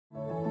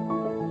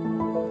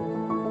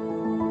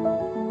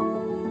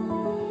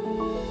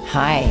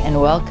Hi, and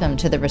welcome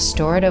to the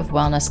Restorative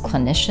Wellness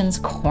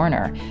Clinicians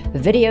Corner, a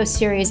video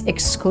series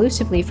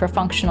exclusively for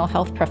functional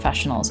health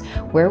professionals,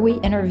 where we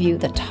interview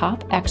the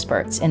top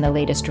experts in the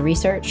latest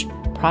research,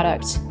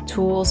 products,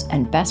 tools,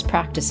 and best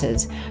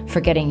practices for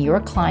getting your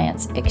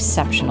clients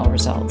exceptional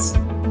results.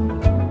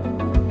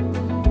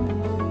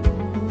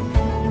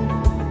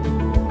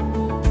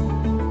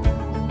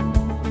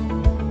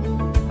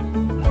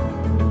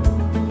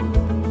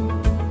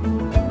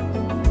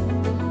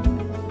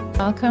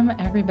 Welcome,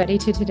 everybody,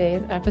 to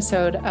today's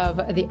episode of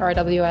the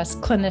RWS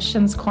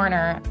Clinicians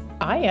Corner.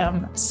 I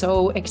am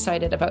so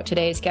excited about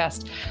today's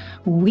guest.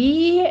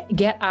 We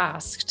get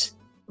asked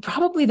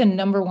probably the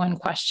number one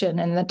question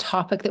and the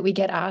topic that we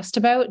get asked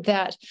about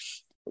that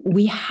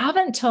we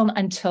haven't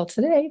until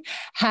today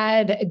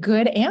had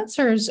good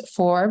answers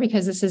for,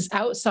 because this is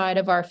outside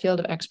of our field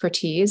of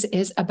expertise,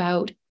 is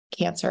about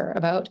cancer,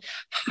 about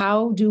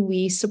how do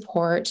we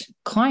support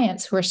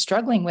clients who are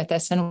struggling with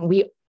this.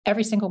 And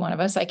every single one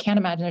of us, I can't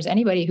imagine there's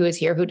anybody who is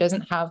here who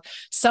doesn't have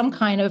some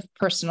kind of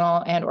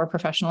personal and or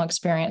professional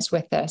experience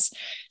with this.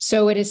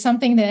 So it is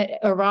something that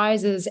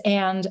arises.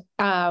 And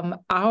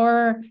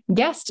our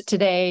guest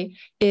today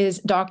is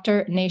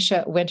Dr.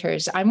 Nasha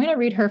Winters. I'm going to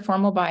read her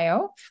formal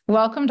bio.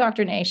 Welcome,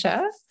 Dr.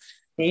 Nasha.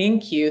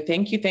 Thank you.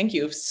 Thank you. Thank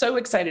you. So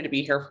excited to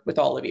be here with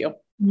all of you.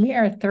 We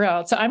are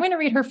thrilled. So I'm going to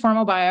read her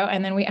formal bio,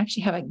 and then we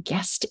actually have a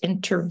guest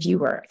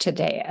interviewer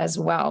today as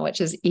well,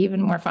 which is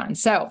even more fun.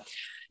 So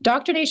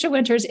Dr. Nasha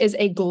Winters is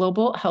a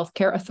global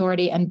healthcare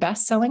authority and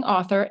best-selling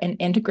author in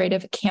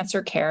integrative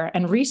cancer care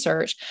and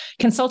research,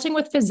 consulting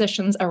with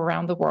physicians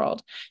around the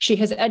world. She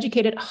has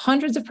educated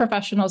hundreds of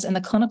professionals in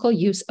the clinical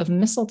use of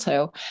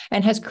mistletoe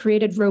and has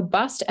created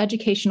robust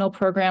educational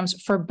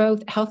programs for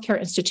both healthcare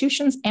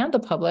institutions and the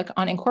public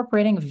on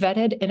incorporating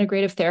vetted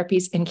integrative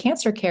therapies in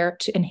cancer care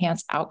to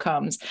enhance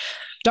outcomes.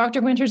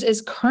 Dr. Winters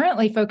is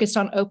currently focused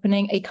on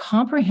opening a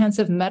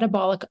comprehensive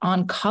metabolic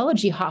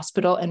oncology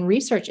hospital and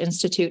research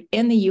institute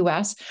in the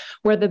U.S.,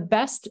 where the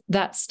best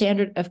that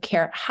standard of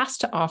care has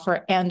to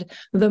offer and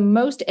the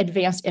most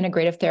advanced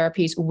integrative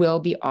therapies will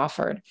be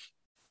offered.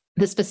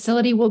 This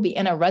facility will be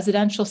in a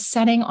residential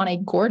setting on a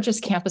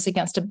gorgeous campus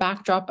against a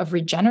backdrop of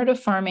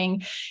regenerative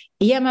farming,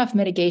 EMF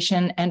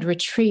mitigation, and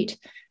retreat,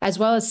 as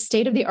well as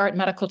state-of-the-art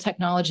medical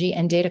technology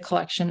and data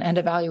collection and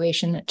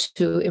evaluation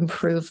to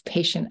improve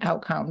patient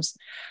outcomes.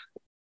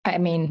 I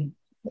mean,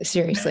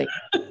 seriously,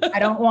 I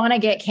don't want to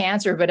get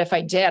cancer, but if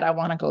I did, I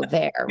want to go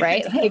there,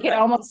 right? Like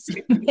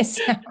it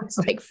sounds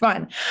like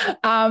fun.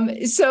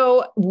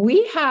 So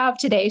we have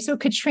today,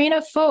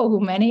 Katrina Fo, who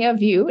many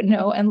of you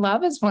know and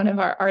love as one of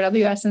our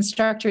RWS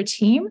instructor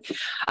team.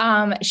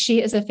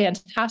 She is a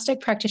fantastic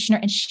practitioner,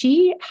 and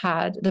she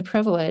had the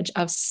privilege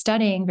of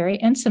studying very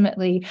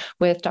intimately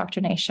with Dr.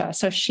 Nasha.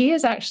 So she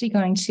is actually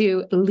going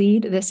to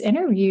lead this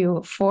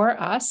interview for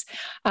us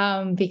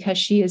because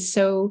she is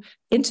so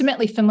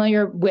intimately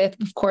familiar with,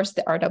 of course,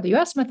 the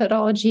RWS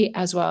methodology,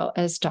 as well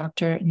as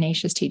Dr.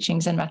 Nasha's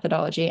teachings and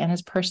methodology, and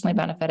has personally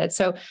benefited.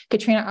 So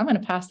Katrina, I'm going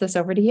to pass this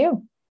over to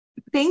you.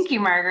 Thank you,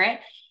 Margaret.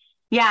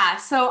 Yeah,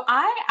 so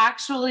I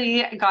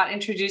actually got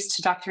introduced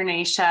to Dr.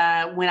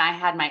 Nasha when I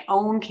had my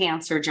own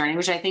cancer journey,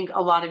 which I think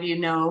a lot of you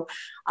know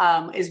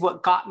is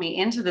what got me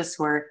into this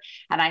work.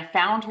 And I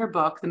found her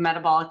book, The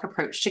Metabolic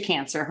Approach to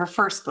Cancer, her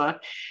first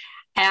book.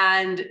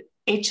 And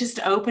it just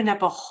opened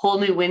up a whole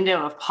new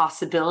window of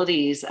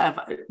possibilities of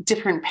a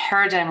different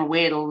paradigm, a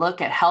way to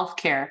look at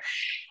healthcare.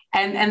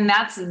 And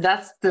that's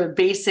the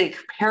basic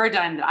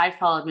paradigm that I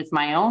followed with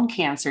my own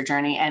cancer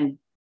journey. And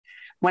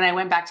when I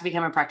went back to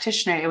become a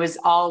practitioner, it was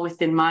all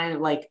within mind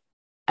of like,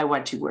 I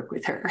want to work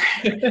with her,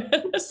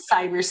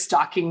 cyber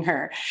stalking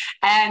her.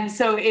 And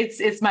so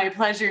it's my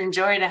pleasure and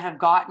joy to have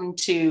gotten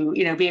to,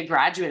 be a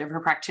graduate of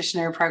her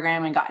practitioner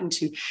program and gotten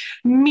to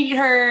meet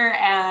her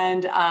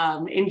and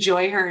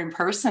enjoy her in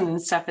person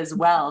and stuff as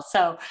well.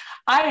 So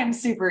I am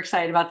super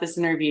excited about this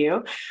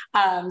interview.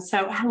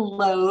 So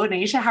hello,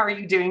 Nasha, how are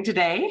you doing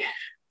today?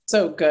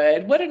 So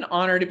good. What an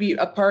honor to be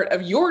a part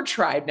of your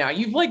tribe now.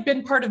 You've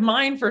been part of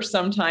mine for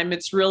some time.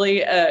 It's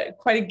really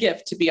quite a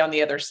gift to be on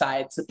the other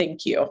side. So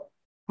thank you.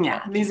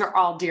 Yeah, these are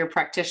all dear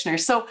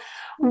practitioners. So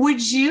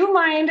would you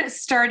mind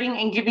starting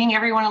and giving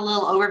everyone a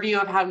little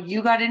overview of how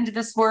you got into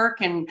this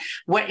work and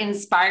what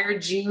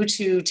inspired you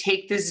to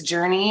take this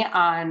journey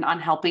on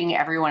helping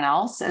everyone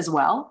else as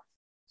well?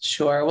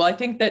 Sure. Well, I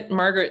think that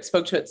Margaret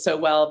spoke to it so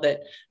well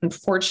that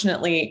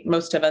unfortunately,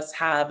 most of us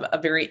have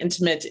a very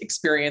intimate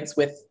experience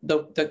with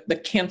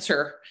the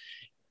cancer,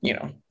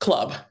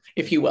 club,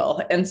 if you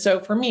will. And so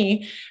for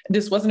me,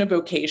 this wasn't a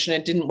vocation.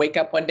 It didn't wake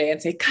up one day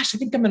and say, gosh, I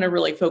think I'm going to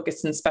really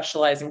focus and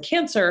specialize in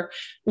cancer.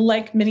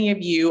 Like many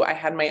of you, I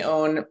had my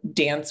own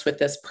dance with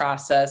this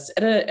process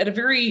at a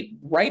very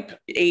ripe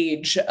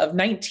age of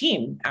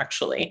 19,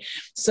 actually.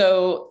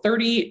 So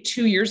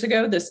 32 years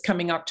ago, this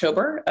coming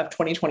October of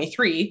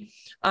 2023,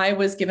 I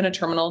was given a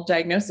terminal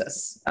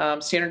diagnosis.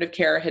 Standard of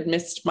care had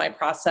missed my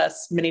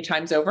process many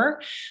times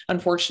over,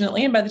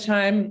 unfortunately. And by the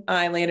time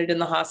I landed in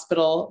the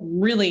hospital,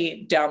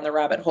 really down the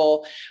rabbit hole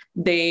level,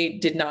 they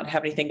did not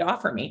have anything to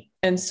offer me.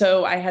 And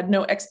so I had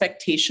no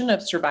expectation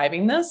of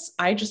surviving this.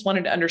 I just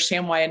wanted to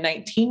understand why a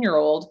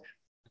 19-year-old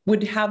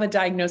would have a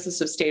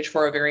diagnosis of stage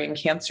 4 ovarian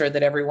cancer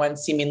that everyone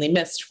seemingly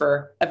missed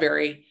for a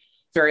very,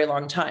 very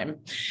long time.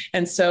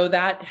 And so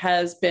that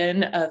has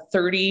been a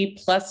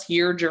 30+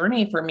 year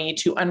journey for me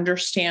to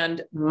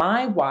understand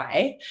my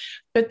why,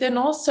 but then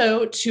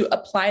also to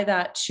apply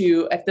that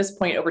to, at this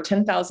point, over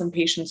 10,000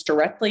 patients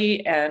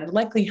directly and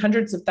likely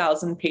hundreds of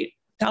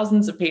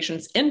thousands of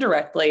patients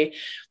indirectly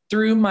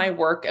through my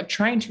work of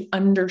trying to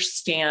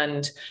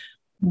understand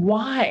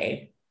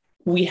why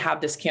we have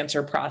this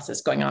cancer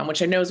process going on,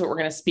 which I know is what we're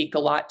going to speak a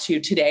lot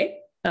to today.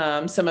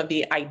 Some of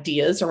the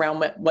ideas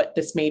around what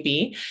this may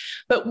be.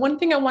 But one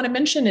thing I want to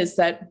mention is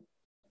that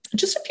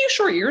just a few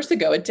short years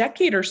ago, a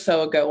decade or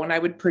so ago, when I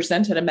would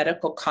present at a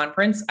medical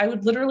conference, I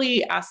would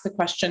literally ask the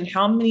question,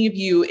 how many of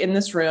you in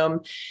this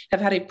room have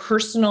had a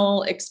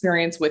personal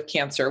experience with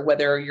cancer,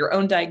 whether your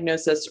own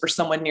diagnosis or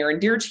someone near and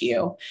dear to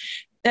you?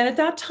 And at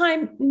that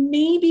time,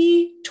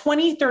 maybe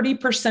 20,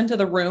 30% of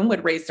the room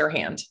would raise their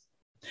hand.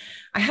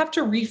 I have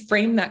to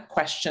reframe that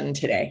question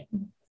today.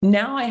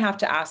 Now I have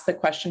to ask the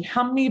question,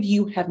 how many of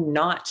you have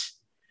not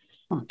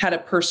had a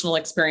personal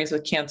experience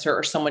with cancer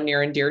or someone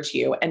near and dear to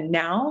you? And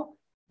now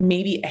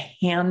maybe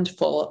a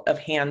handful of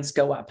hands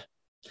go up.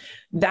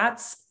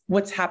 That's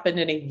what's happened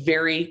in a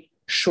very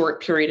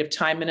short period of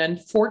time. And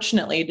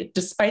unfortunately,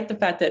 despite the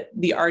fact that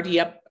the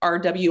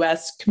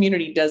RWS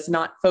community does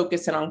not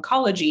focus in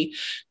oncology,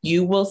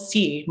 you will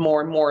see more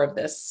and more of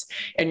this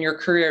in your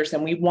careers.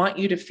 And we want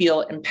you to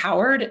feel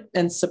empowered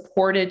and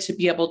supported to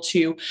be able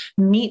to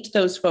meet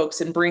those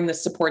folks and bring the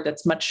support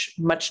that's much,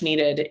 much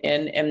needed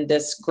in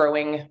this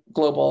growing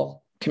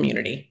global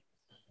community.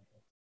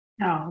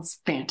 Oh, it's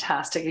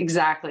fantastic.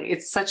 Exactly.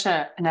 It's such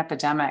an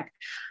epidemic.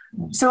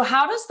 So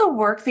how does the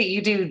work that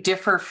you do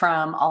differ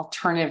from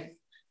alternative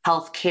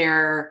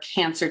healthcare,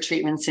 cancer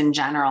treatments in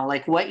general?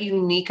 Like, what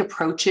unique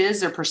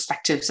approaches or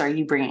perspectives are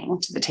you bringing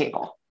to the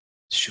table?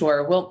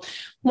 Sure. Well,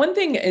 one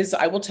thing is,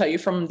 I will tell you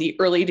from the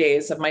early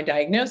days of my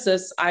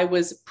diagnosis, I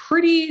was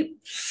pretty,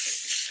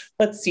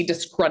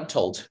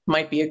 disgruntled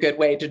might be a good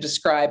way to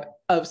describe,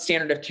 of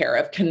standard of care,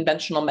 of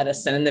conventional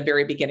medicine in the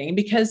very beginning,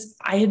 because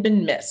I had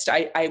been missed.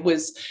 I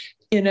was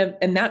in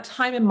that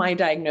time in my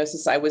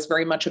diagnosis, I was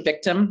very much a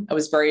victim. I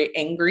was very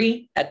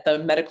angry at the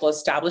medical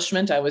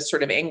establishment. I was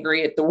sort of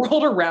angry at the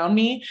world around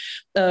me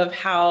of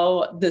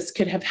how this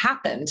could have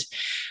happened.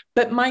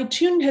 But my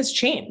tune has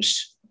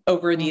changed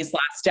over these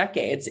last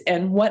decades.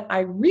 And what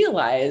I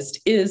realized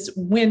is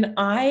when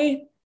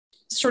I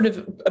sort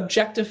of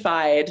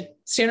objectified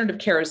standard of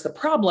care as the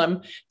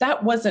problem,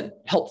 that wasn't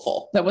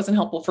helpful. That wasn't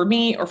helpful for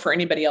me or for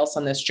anybody else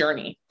on this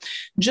journey.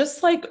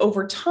 Just like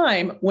over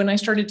time, when I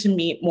started to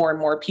meet more and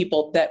more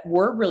people that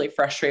were really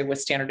frustrated with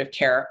standard of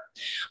care,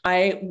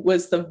 I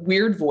was the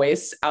weird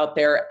voice out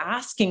there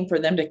asking for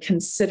them to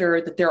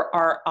consider that there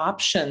are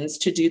options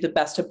to do the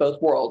best of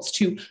both worlds,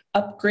 to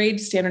upgrade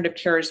standard of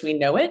care as we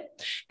know it,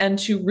 and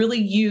to really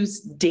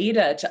use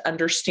data to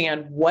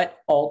understand what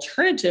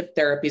alternative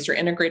therapies or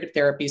integrative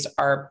therapies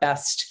are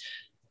best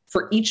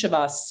for each of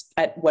us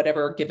at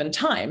whatever given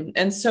time.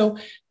 And so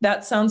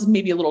that sounds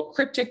maybe a little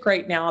cryptic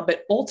right now,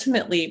 but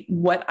ultimately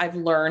what I've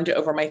learned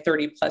over my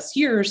 30+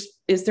 years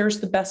is there's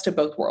the best of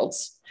both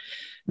worlds.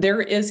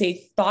 There is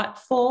a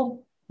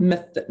thoughtful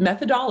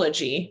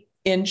methodology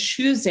in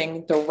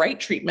choosing the right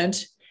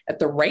treatment at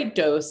the right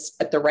dose,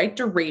 at the right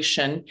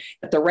duration,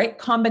 at the right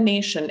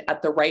combination,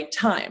 at the right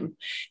time.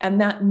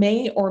 And that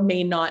may or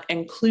may not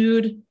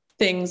include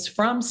things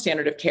from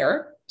standard of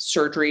care,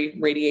 surgery,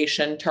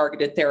 radiation,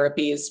 targeted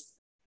therapies,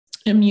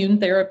 immune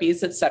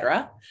therapies, et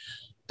cetera,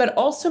 but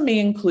also may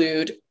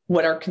include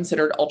what are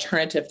considered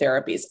alternative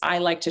therapies. I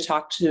like to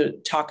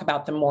talk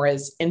about them more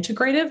as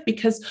integrative,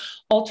 because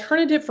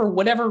alternative, for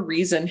whatever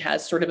reason,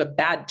 has sort of a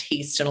bad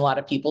taste in a lot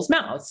of people's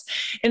mouths.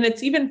 And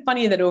it's even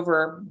funny that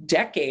over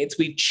decades,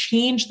 we've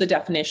changed the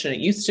definition. It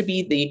used to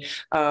be the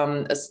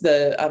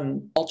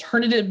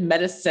alternative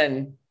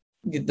medicine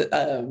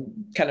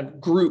kind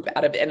of group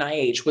out of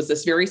NIH, was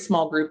this very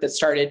small group that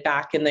started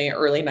back in the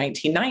early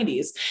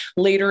 1990s.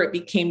 Later, it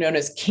became known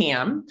as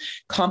CAM,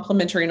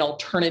 Complementary and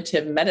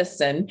Alternative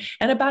Medicine.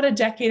 And about a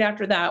decade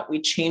after that, we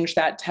changed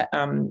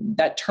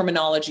that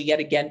terminology yet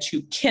again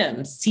to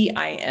CIM,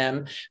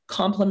 C-I-M,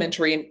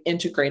 Complementary and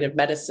Integrative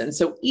Medicine.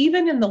 So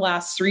even in the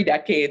last 3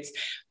 decades,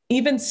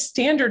 even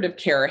standard of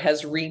care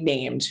has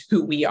renamed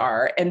who we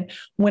are. And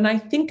when I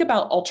think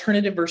about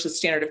alternative versus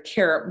standard of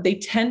care, they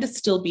tend to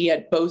still be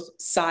at both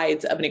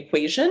sides of an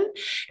equation.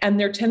 And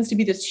there tends to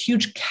be this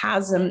huge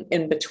chasm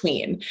in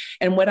between.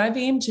 And what I've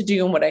aimed to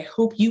do, and what I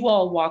hope you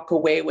all walk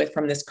away with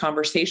from this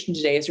conversation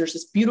today, is there's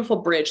this beautiful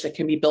bridge that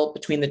can be built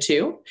between the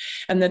two.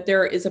 And that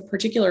there is a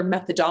particular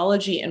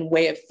methodology and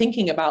way of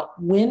thinking about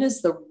when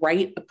is the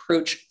right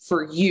approach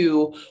for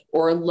you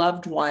or a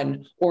loved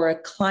one or a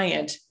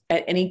client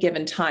at any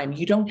given time.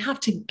 You don't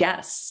have to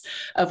guess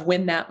of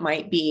when that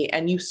might be.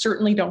 And you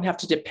certainly don't have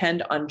to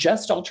depend on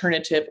just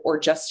alternative or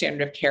just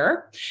standard of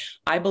care.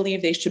 I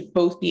believe they should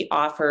both be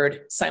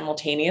offered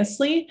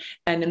simultaneously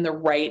and in the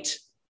right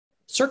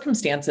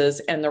circumstances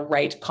and the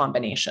right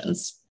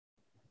combinations.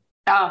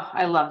 Oh,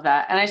 I love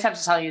that. And I just have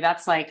to tell you,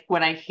 that's like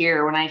when I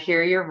hear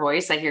your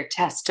voice, I hear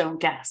test, don't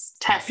guess,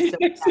 test, don't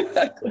guess.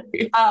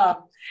 Exactly.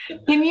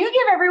 Can you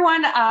give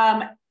everyone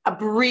a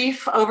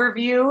brief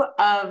overview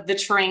of the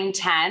Terrain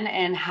 10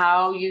 and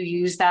how you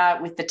use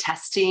that with the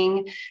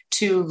testing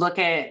to look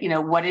at,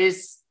 what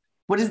is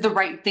the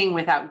right thing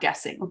without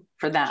guessing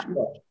for them?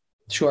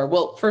 Sure.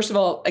 Well, first of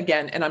all,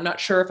 again, and I'm not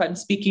sure if I'm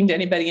speaking to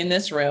anybody in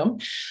this room,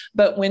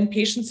 but when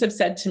patients have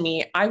said to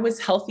me, I was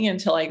healthy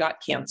until I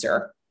got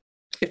cancer.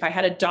 If I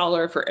had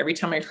 $1 for every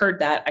time I heard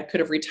that, I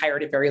could have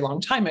retired a very long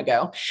time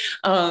ago.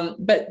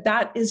 But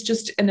that is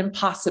just an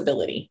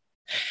impossibility.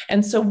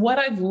 And so what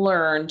I've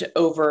learned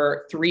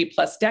over 3+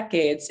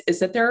 decades is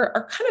that there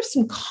are kind of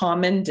some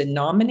common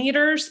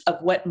denominators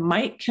of what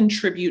might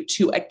contribute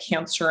to a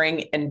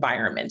cancering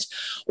environment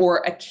or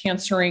a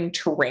cancering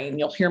terrain.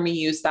 You'll hear me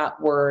use that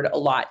word a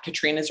lot.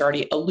 Katrina has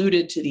already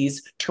alluded to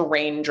these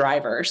terrain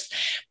drivers.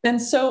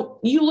 And so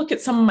you look at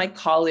some of my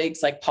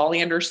colleagues like Paul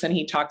Anderson,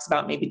 he talks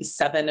about maybe the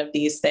 7 of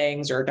these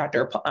things, or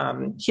Dr.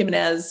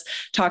 Jimenez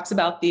talks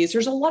about these.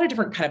 There's a lot of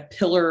different kind of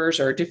pillars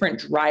or different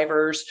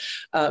drivers,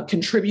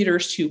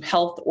 contributors to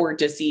health or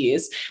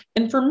disease.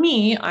 And for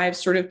me, I've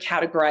sort of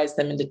categorized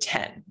them into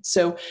 10.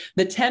 So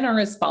the 10 are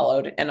as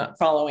following, and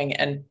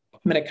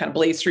I'm going to kind of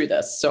blaze through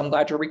this. So I'm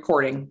glad you're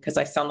recording because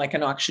I sound like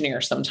an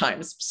auctioneer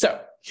sometimes. So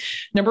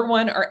number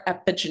 1 are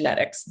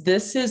epigenetics.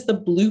 This is the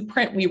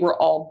blueprint we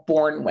were all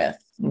born with.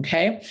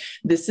 Okay.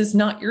 This is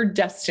not your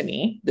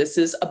destiny. This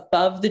is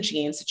above the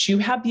genes that you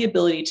have the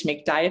ability to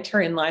make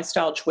dietary and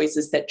lifestyle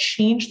choices that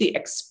change the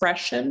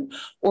expression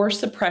or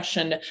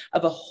suppression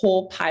of a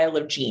whole pile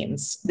of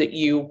genes that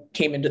you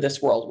came into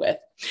this world with.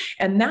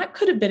 And that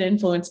could have been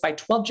influenced by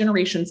 12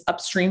 generations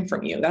upstream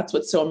from you. That's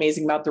what's so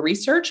amazing about the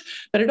research.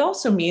 But it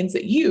also means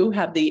that you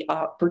have the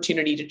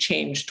opportunity to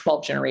change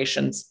 12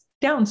 generations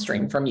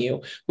downstream from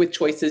you with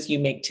choices you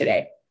make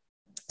today.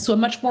 So a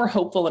much more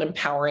hopeful and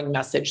empowering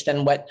message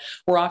than what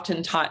we're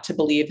often taught to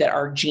believe, that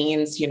our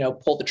genes,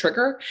 pull the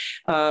trigger.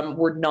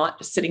 We're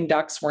not sitting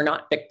ducks. We're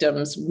not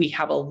victims. We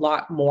have a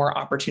lot more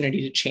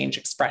opportunity to change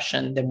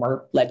expression than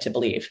we're led to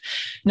believe.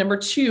 Number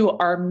 2,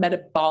 our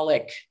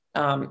metabolic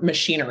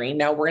machinery.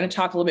 Now, we're going to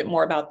talk a little bit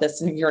more about this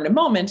here in a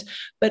moment,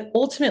 but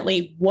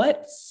ultimately,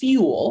 what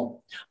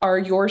fuel are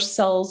your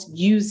cells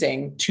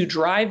using to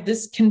drive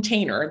this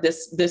container,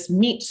 this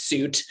meat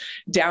suit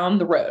down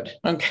the road?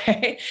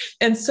 Okay.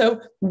 And so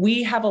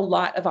we have a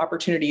lot of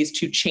opportunities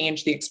to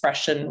change the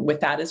expression with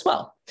that as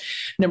well.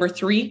 Number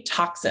 3,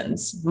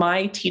 toxins.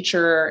 My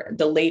teacher,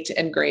 the late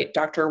and great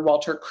Dr.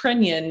 Walter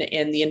Crinnion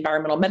in the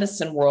environmental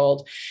medicine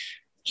world,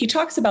 he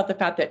talks about the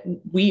fact that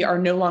we are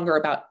no longer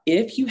about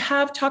if you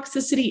have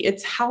toxicity,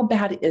 it's how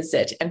bad is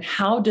it and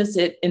how does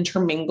it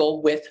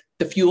intermingle with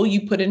the fuel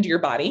you put into your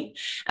body,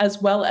 as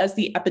well as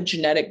the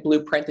epigenetic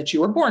blueprint that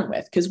you were born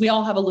with. Because we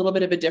all have a little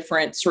bit of a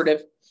different sort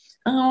of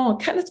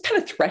kind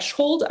of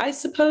threshold, I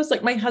suppose.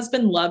 Like my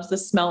husband loves the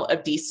smell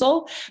of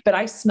diesel, but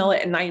I smell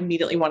it and I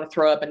immediately want to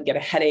throw up and get a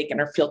headache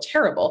and or feel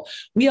terrible.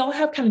 We all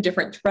have kind of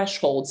different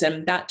thresholds,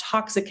 and that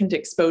toxicant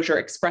exposure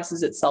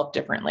expresses itself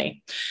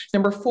differently.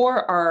 Number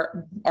 4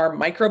 are our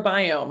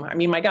microbiome. I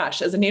mean, my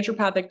gosh, as a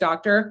naturopathic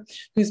doctor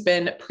who's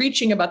been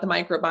preaching about the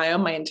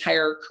microbiome my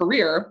entire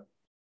career,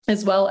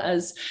 as well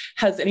as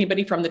has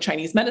anybody from the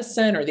Chinese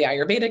medicine or the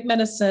Ayurvedic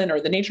medicine or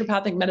the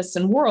naturopathic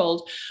medicine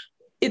world,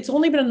 it's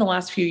only been in the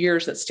last few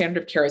years that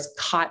standard of care has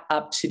caught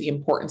up to the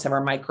importance of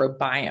our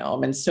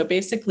microbiome. And so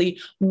basically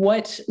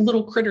what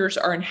little critters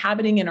are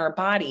inhabiting in our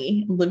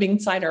body, living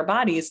inside our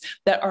bodies,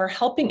 that are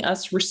helping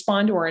us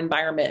respond to our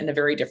environment in a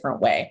very different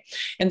way.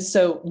 And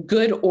so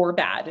good or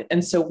bad.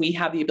 And so we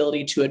have the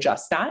ability to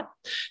adjust that.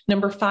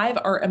 Number 5,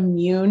 our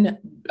immune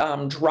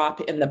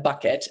drop in the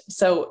bucket.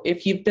 So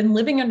if you've been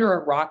living under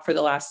a rock for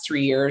the last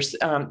 3 years,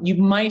 you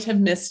might have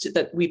missed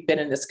that we've been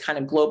in this kind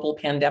of global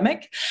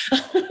pandemic.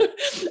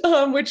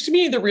 Which to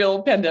me, the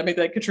real pandemic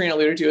that Katrina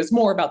alluded to is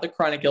more about the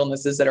chronic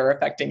illnesses that are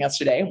affecting us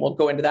today. And we'll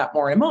go into that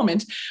more in a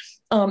moment.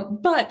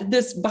 But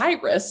this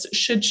virus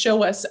should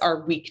show us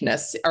our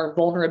weakness, our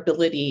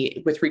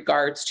vulnerability with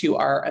regards to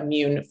our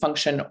immune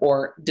function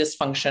or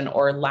dysfunction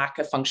or lack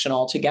of function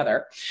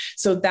altogether.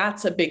 So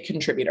that's a big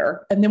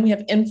contributor. And then we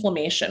have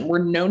inflammation.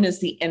 We're known as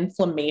the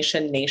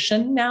inflammation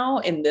nation now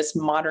in this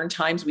modern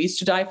times. We used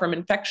to die from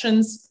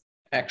infections.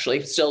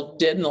 Actually still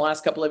did in the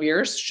last couple of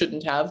years,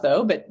 shouldn't have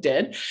though, but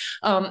did.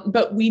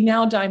 But we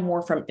now die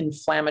more from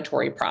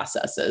inflammatory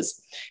processes.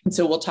 And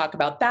so we'll talk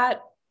about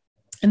that.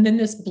 And then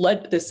this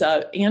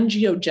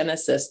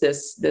angiogenesis,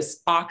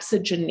 this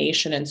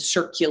oxygenation and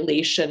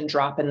circulation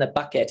drop in the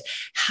bucket.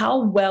 How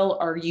well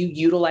are you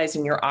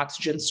utilizing your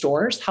oxygen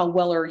stores? How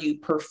well are you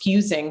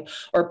perfusing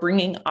or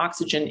bringing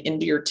oxygen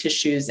into your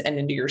tissues and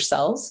into your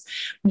cells?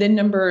 Then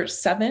number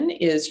 7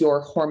 is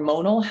your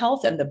hormonal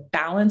health and the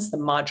balance, the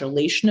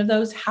modulation of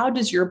those. How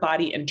does your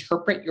body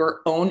interpret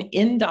your own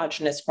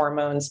endogenous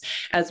hormones,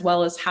 as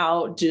well as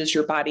how does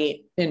your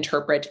body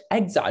interpret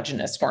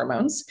exogenous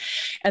hormones?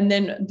 And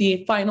then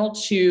the final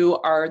 2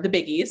 are the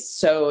biggies.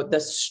 So the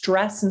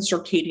stress and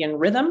circadian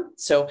rhythm.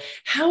 So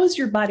how is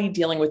your body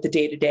dealing with the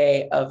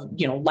day-to-day of,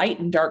 light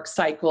and dark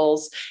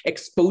cycles,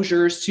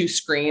 exposures to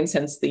screens,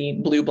 hence the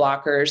blue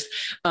blockers,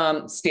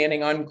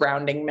 standing on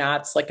grounding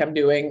mats like I'm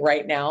doing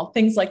right now,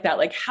 things like that.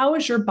 Like, how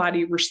is your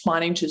body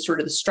responding to sort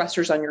of the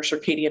stressors on your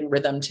circadian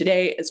rhythm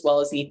today, as well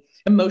as the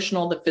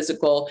emotional, the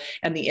physical,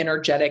 and the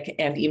energetic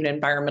and even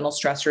environmental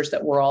stressors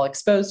that we're all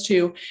exposed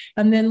to?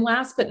 And then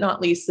last but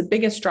not least, the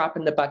biggest drop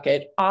in the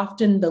bucket,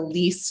 often the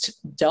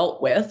least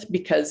dealt with,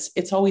 because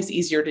it's always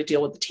easier to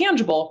deal with the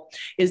tangible,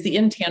 is the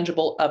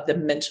intangible of the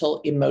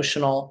mental,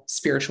 emotional,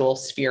 spiritual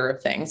sphere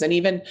of things. And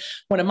even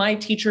one of my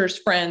teachers,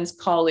 friends,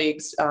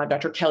 colleagues,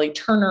 Dr. Kelly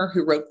Turner,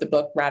 who wrote the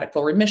book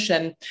Radical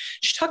Remission,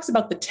 she talks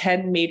about the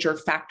 10 major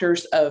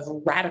factors of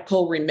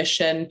radical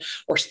remission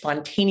or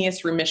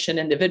spontaneous remission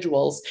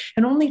individuals,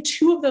 and only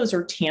 2 of those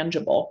are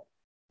tangible,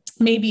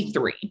 maybe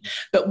 3,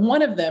 but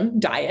one of them,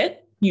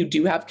 diet. You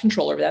do have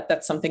control over that.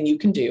 That's something you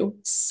can do.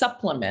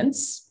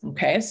 Supplements.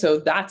 Okay. So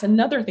that's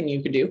another thing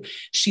you can do.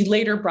 She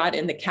later brought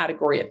in the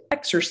category of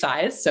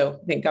exercise.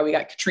 So thank God we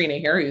got Katrina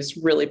here, who's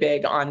really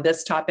big on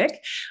this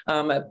topic,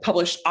 a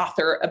published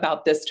author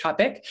about this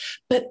topic.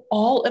 But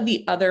all of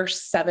the other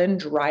 7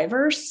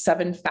 drivers,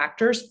 7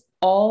 factors,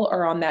 all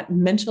are on that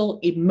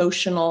mental,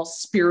 emotional,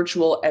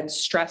 spiritual, and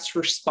stress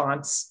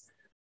response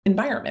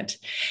environment.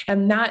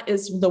 And that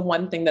is the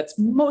one thing that's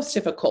most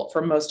difficult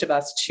for most of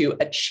us to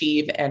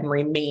achieve and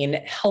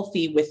remain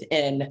healthy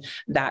within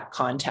that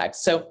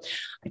context. So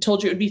I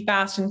told you it would be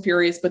fast and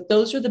furious, but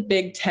those are the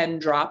big 10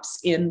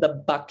 drops in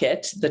the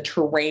bucket, the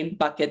terrain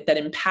bucket, that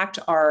impact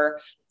our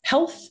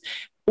health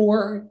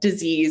or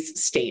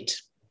disease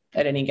state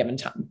at any given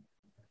time.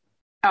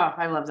 Oh,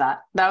 I love that.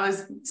 That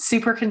was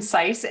super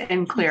concise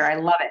and clear. I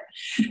love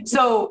it.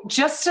 So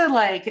just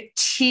to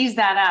tease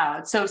that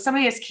out. So if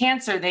somebody has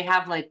cancer, they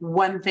have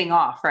one thing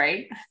off,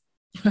 right?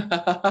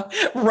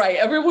 Right.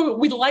 Everyone,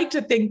 we like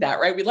to think that,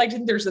 right? We like to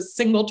think there's a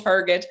single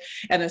target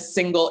and a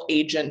single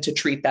agent to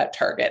treat that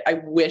target. I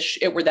wish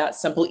it were that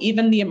simple.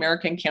 Even the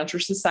American Cancer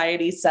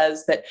Society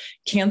says that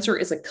cancer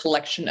is a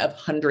collection of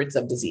hundreds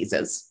of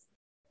diseases.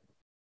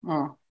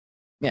 Oh.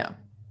 Yeah.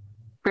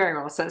 Very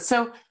well said.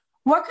 So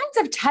what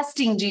kinds of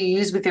testing do you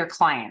use with your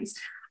clients?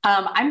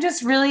 I'm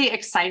just really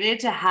excited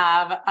to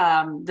have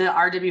the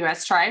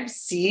RWS tribe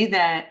see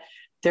that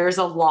there's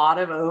a lot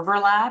of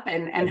overlap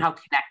and how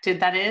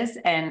connected that is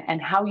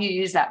and how you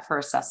use that for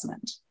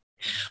assessment.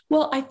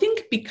 Well, I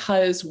think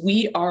because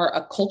we are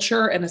a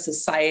culture and a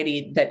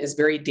society that is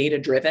very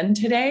data-driven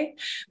today,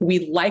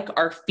 we like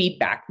our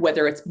feedback,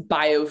 whether it's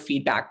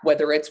biofeedback,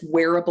 whether it's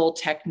wearable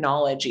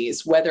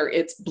technologies, whether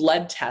it's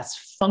blood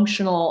tests,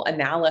 functional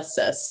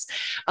analysis,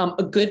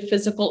 a good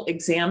physical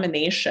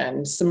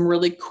examination, some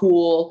really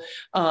cool,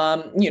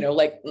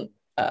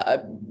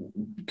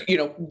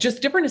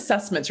 just different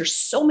assessments. There's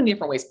so many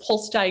different ways,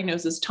 pulse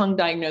diagnosis, tongue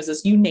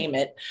diagnosis, you name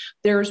it.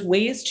 There's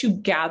ways to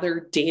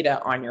gather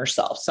data on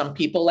yourself. Some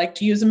people like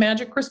to use a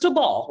magic crystal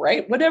ball,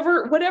 right?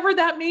 Whatever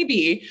that may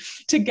be,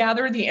 to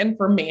gather the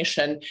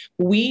information.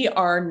 We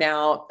are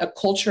now a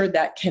culture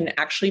that can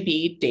actually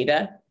be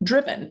data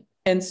driven.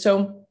 And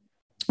so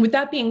with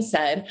that being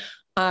said,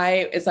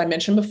 as I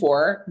mentioned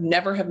before,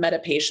 never have met a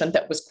patient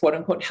that was quote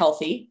unquote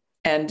healthy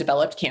and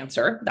developed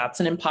cancer.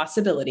 That's an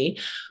impossibility.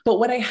 But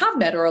what I have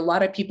met are a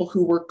lot of people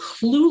who were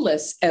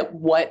clueless at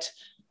what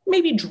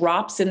maybe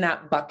drops in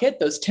that bucket,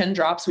 those 10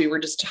 drops we were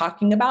just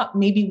talking about,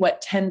 maybe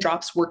what 10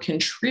 drops were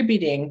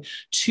contributing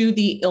to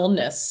the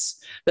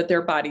illness that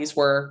their bodies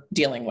were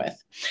dealing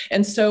with.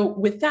 And so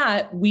with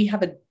that, we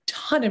have a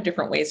ton of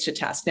different ways to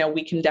test. Now,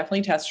 we can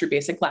definitely test through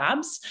basic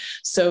labs.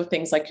 So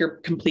things like your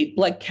complete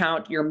blood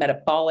count, your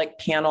metabolic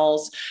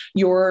panels,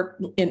 your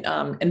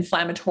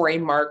inflammatory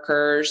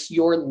markers,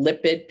 your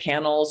lipid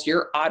panels,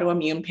 your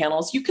autoimmune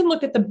panels. You can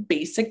look at the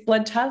basic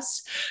blood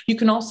tests. You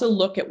can also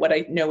look at what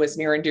I know is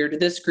near and dear to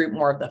this group,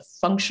 more of the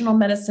functional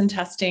medicine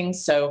testing.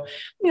 So,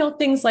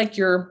 things like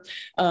your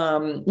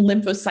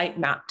lymphocyte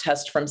map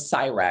test from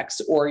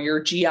Cyrex, or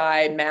your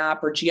GI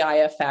map or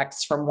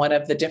GIFX from one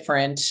of the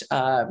different,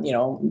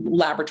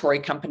 laboratory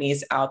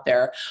companies out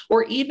there,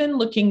 or even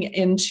looking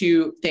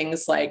into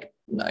things like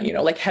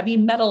like heavy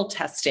metal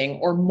testing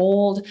or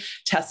mold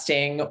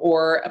testing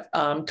or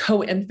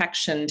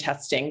co-infection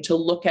testing to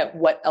look at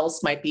what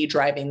else might be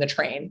driving the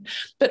train,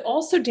 but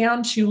also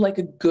down to like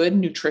a good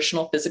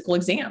nutritional physical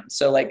exam.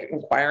 So like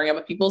inquiring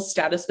about people's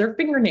status, their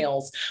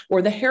fingernails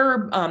or the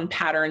hair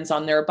patterns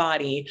on their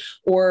body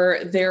or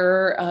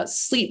their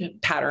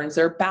sleep patterns,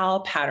 their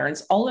bowel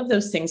patterns, all of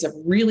those things of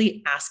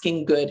really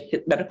asking good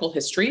medical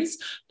histories,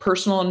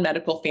 personal and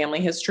medical family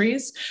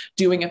histories,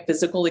 doing a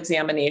physical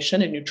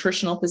examination, a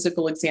nutritional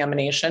physical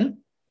examination.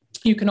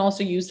 You can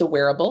also use the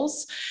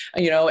wearables,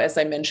 as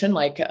I mentioned,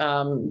 like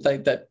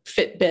the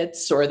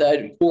Fitbits or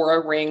the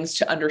Oura rings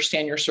to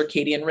understand your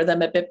circadian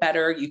rhythm a bit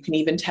better. You can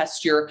even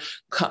test your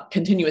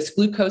continuous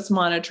glucose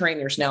monitoring.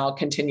 There's now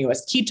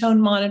continuous ketone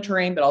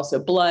monitoring, but also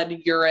blood,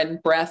 urine,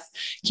 breath,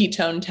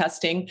 ketone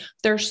testing.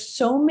 There's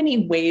so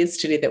many ways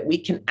today that we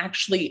can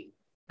actually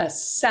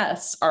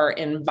assess our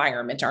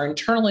environment, our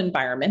internal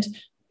environment,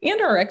 and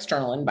our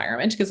external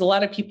environment, because a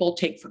lot of people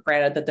take for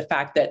granted that the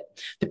fact that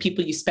the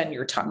people you spend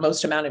your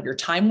most amount of your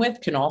time with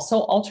can also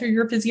alter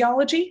your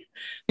physiology,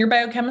 your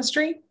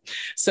biochemistry.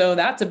 So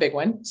that's a big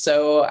one.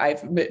 So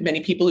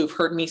many people who've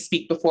heard me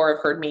speak before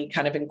have heard me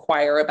kind of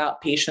inquire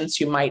about patients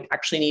who might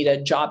actually need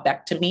a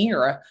jobectomy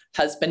or a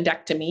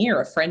husbandectomy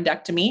or a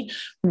friendectomy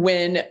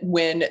when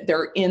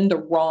they're in the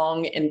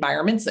wrong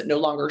environments that no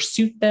longer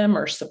suit them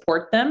or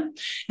support them.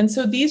 And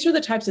so these are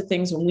the types of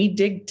things when we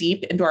dig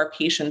deep into our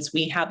patients,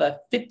 we have a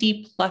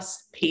 50+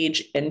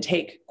 page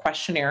intake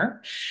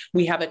questionnaire.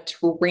 We have a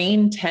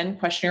Terrain 10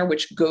 questionnaire,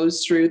 which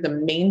goes through the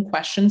main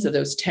questions of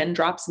those 10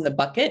 drops in the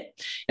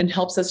bucket and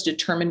helps us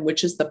determine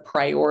which is the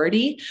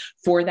priority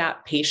for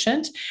that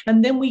patient.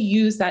 And then we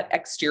use that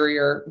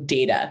exterior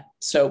data.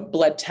 So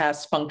blood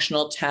tests,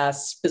 functional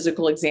tests,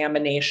 physical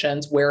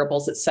examinations,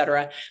 wearables, et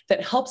cetera,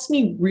 that helps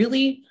me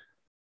really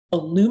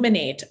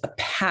illuminate a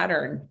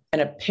pattern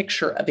and a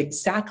picture of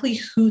exactly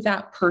who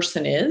that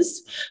person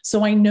is.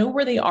 So I know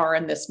where they are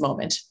in this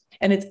moment.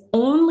 And it's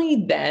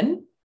only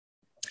then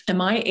am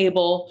I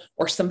able,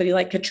 or somebody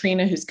like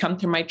Katrina who's come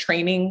through my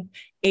training,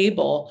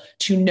 able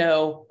to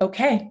know,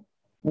 okay,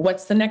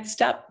 what's the next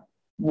step?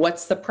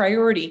 What's the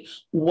priority?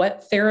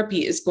 What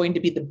therapy is going to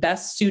be the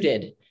best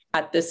suited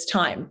at this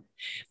time?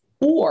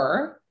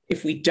 Or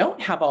if we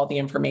don't have all the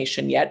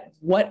information yet,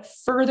 what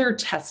further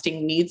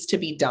testing needs to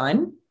be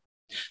done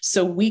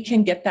so we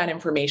can get that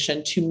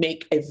information to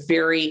make a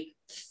very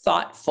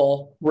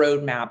thoughtful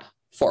roadmap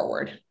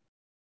forward?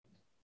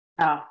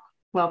 Oh,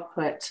 well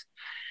put.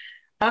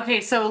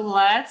 Okay, so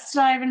let's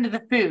dive into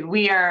the food.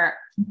 We are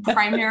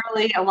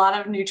primarily a lot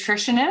of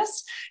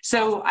nutritionists.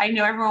 So I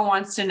know everyone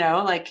wants to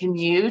know, like, can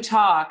you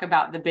talk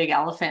about the big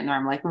elephant in the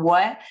room? Like,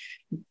 what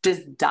does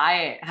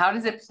diet, how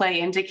does it play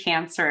into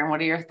cancer? And what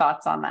are your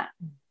thoughts on that?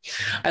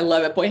 I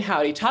love it. Boy,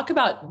 howdy. Talk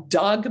about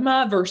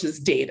dogma versus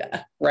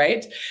data,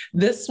 right?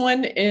 This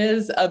one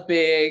is a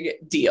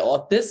big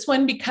deal. This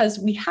one, because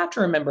we have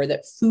to remember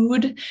that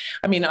food,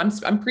 I mean,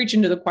 I'm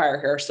preaching to the choir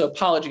here, so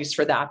apologies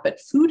for that,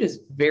 but food is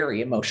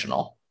very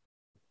emotional,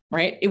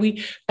 right?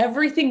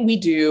 Everything we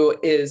do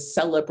is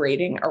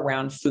celebrating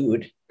around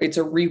food. It's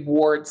a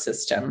reward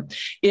system.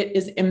 It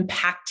is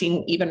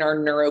impacting even our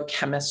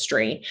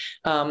neurochemistry.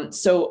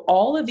 So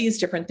all of these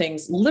different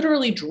things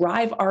literally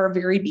drive our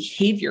very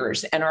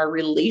behaviors and our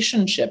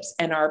relationships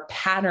and our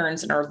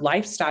patterns and our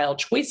lifestyle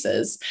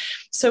choices.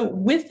 So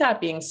with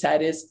that being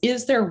said,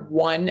 is there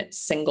one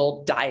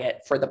single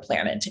diet for the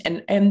planet?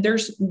 And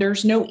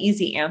there's no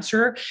easy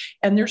answer,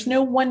 and there's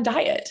no one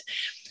diet.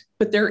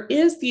 But there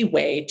is the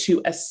way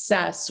to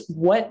assess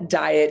what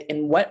diet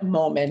in what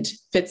moment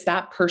fits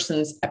that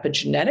person's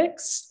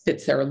epigenetics,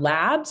 fits their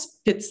labs,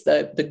 fits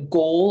the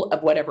goal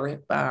of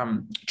whatever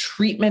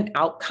treatment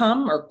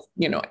outcome or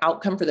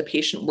outcome for the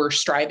patient we're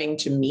striving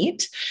to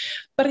meet.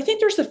 But I think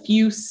there's a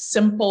few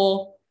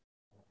simple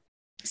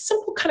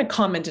kind of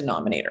common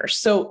denominators.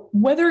 So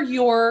whether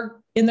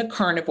you're in the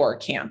carnivore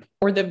camp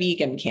or the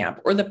vegan camp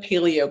or the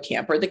paleo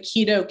camp or the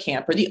keto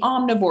camp or the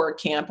omnivore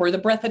camp or the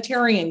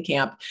breatharian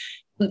camp,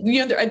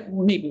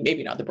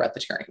 maybe not the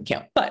breatharian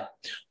camp, but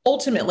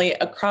ultimately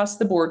across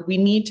the board, we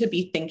need to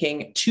be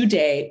thinking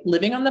today,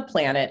 living on the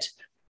planet,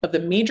 of the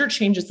major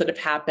changes that have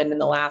happened in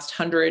the last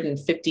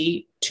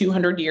 150,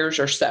 200 years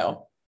or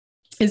so,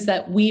 is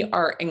that we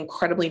are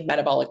incredibly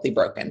metabolically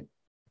broken.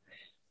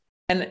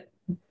 And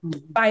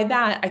by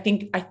that, I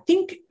think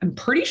I'm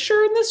pretty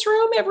sure in this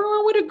room,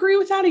 everyone would agree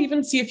with that. I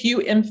even see a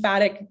few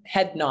emphatic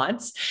head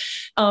nods.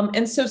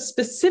 And so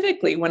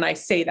specifically when I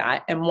say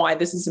that, and why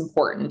this is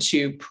important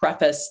to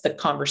preface the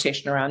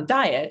conversation around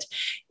diet,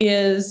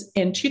 is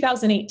in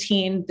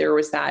 2018, there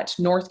was that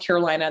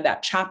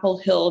Chapel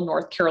Hill,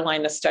 North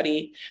Carolina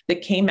study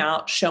that came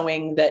out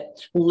showing that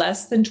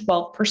less than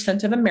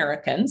 12% of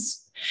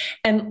Americans,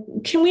 and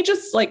can we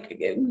just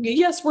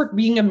yes, we're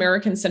being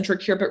American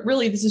centric here, but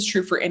really this is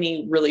true for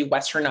any really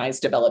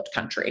westernized developed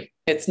country.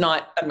 It's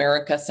not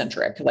America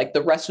centric. Like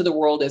the rest of the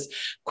world is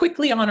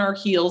quickly on our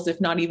heels, if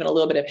not even a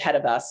little bit ahead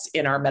of us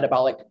in our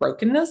metabolic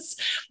brokenness.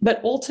 But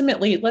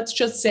ultimately, let's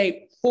just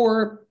say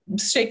for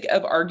sake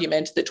of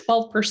argument that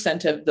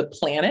 12% of the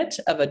planet,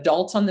 of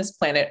adults on this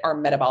planet, are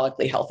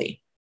metabolically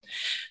healthy.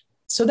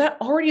 So that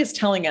already is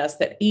telling us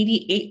that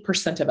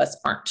 88% of us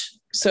aren't.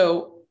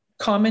 So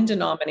common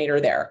denominator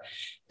there.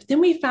 But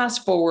then we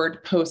fast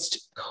forward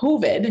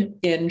post-COVID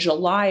in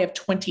July of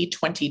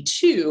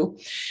 2022,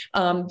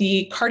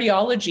 the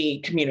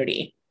cardiology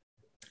community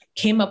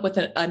came up with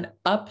an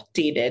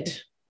updated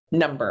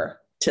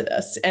number to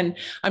this. And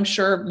I'm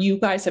sure you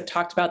guys have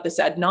talked about this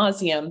ad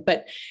nauseum,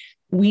 but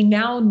we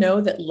now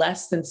know that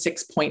less than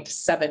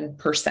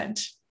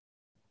 6.7%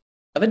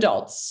 of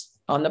adults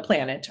on the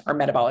planet are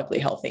metabolically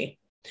healthy.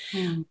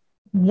 Mm.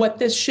 What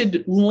this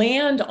should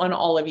land on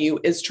all of you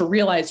is to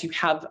realize you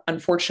have,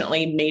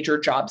 unfortunately, major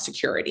job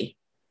security.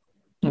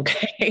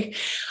 Okay.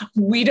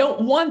 We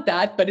don't want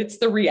that, but it's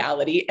the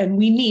reality, and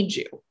we need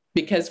you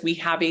because we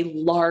have a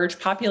large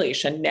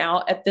population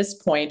now at this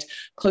point.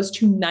 Close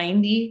to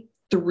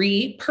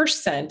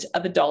 93%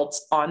 of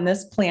adults on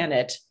this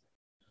planet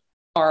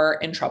are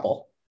in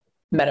trouble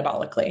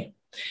metabolically.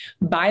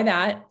 By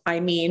that, I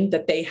mean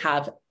that they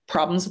have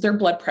problems with their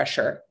blood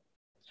pressure,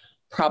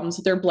 problems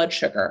with their blood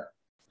sugar,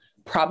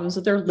 problems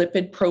with their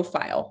lipid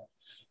profile,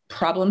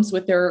 problems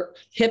with their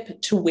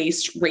hip to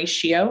waist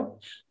ratio,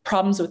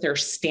 problems with their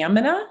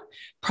stamina,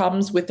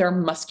 problems with their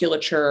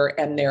musculature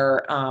and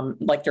their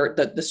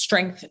the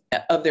strength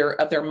of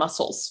their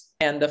muscles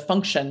and the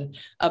function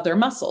of their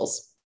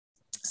muscles.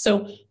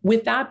 So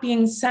with that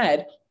being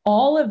said,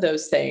 all of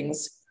those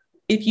things,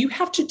 if you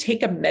have to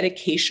take a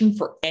medication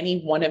for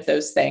any one of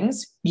those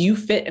things, you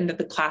fit into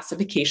the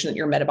classification that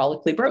you're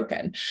metabolically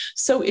broken.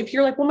 So if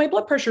you're like, well, my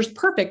blood pressure is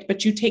perfect,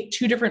 but you take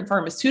 2 different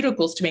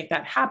pharmaceuticals to make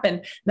that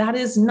happen, that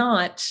is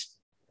not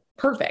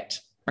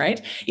perfect,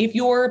 right? If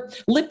your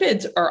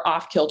lipids are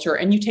off kilter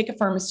and you take a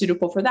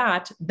pharmaceutical for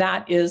that,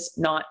 that is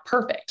not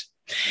perfect.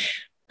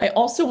 I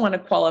also want to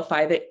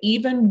qualify that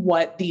even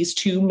what these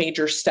 2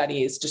 major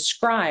studies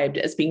described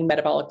as being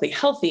metabolically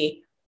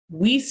healthy,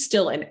 we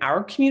still in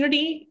our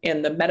community,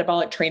 in the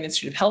Metabolic Train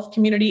Institute of Health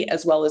community,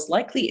 as well as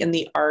likely in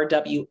the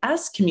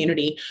RWS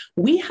community,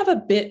 we have a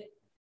bit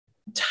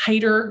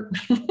tighter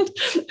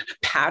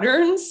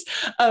patterns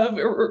of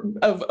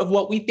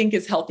what we think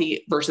is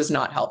healthy versus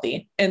not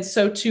healthy. And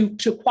so to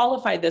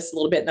qualify this a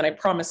little bit, and then I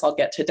promise I'll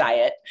get to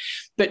diet,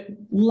 but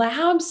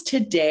labs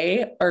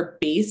today are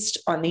based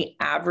on the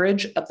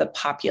average of the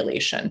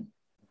population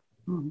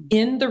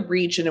in the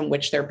region in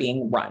which they're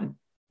being run.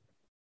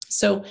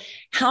 So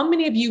how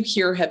many of you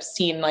here have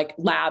seen like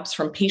labs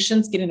from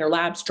patients getting their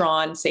labs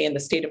drawn, say in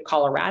the state of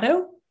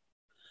Colorado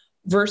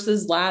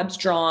versus labs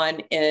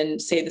drawn in,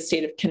 say, the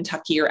state of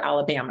Kentucky or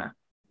Alabama?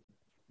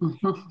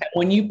 Mm-hmm.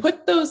 When you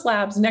put those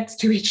labs next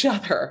to each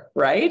other,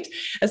 right?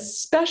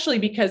 Especially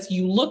because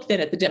you look then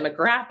at the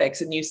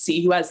demographics and you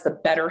see who has the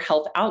better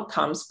health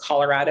outcomes.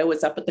 Colorado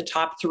is up at the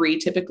top 3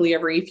 typically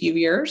every few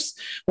years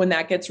when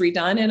that gets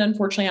redone. And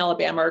unfortunately,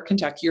 Alabama or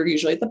Kentucky are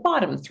usually at the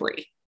bottom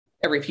 3.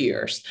 Every few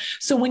years.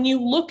 So when you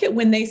look at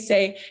when they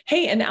say,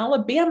 hey, in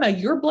Alabama,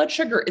 your blood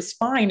sugar is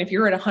fine if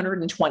you're at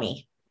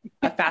 120,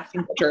 a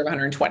fasting blood sugar of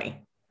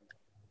 120,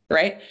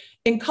 right?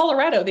 In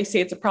Colorado, they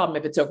say it's a problem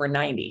if it's over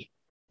 90.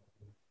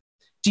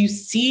 Do you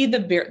see the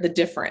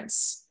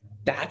difference?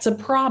 That's a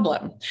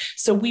problem.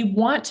 So we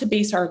want to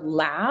base our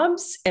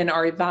labs and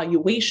our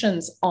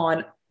evaluations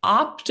on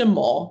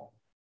optimal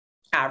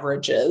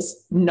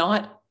averages,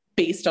 not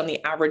based on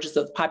the averages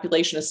of the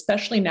population,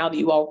 especially now that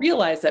you all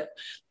realize that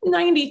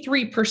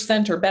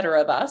 93% or better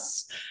of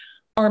us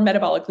are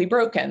metabolically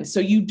broken. So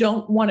you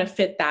don't want to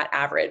fit that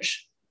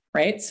average,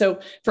 right?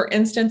 So for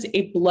instance,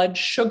 a blood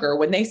sugar,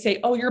 when they say,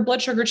 oh, your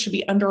blood sugar should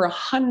be under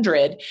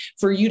 100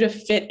 for you to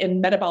fit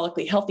in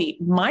metabolically healthy,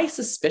 my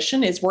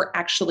suspicion is we're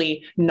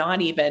actually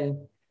not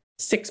even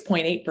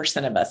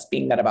 6.8% of us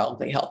being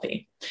metabolically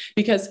healthy,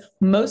 because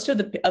most of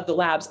the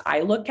labs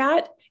I look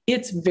at,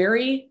 it's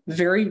very,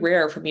 very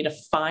rare for me to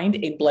find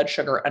a blood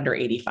sugar under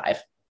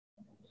 85.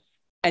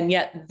 And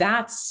yet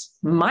that's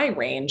my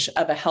range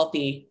of a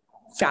healthy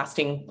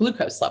fasting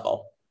glucose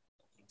level.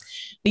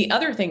 The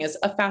other thing is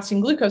a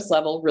fasting glucose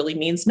level really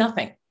means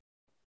nothing,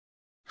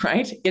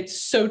 right?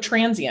 It's so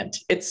transient.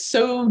 It's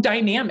so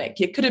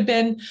dynamic. It could have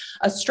been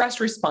a stress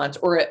response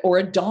or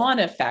a dawn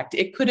effect.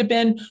 It could have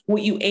been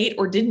what you ate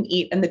or didn't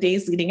eat in the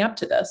days leading up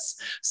to this.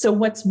 So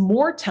what's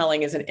more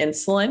telling is an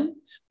insulin,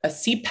 a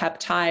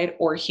C-peptide,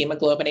 or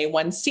hemoglobin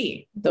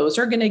A1C. Those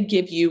are going to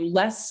give you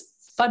less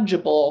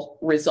fudgeable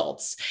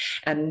results.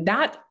 And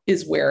that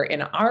is where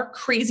in our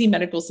crazy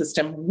medical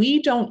system,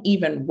 we don't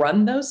even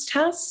run those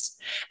tests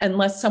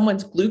unless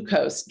someone's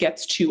glucose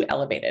gets too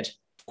elevated,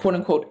 quote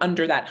unquote,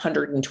 under that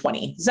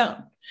 120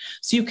 zone.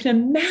 So you can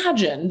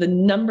imagine the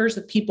numbers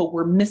of people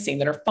we're missing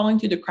that are falling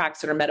through the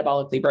cracks that are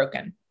metabolically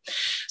broken.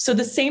 So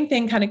the same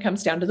thing kind of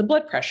comes down to the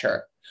blood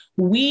pressure.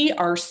 We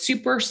are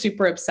super,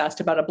 super obsessed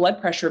about a blood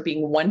pressure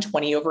being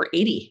 120 over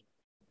 80.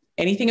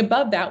 Anything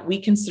above that,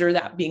 we consider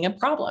that being a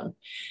problem.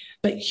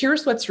 But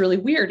here's what's really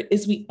weird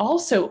is we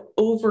also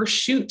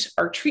overshoot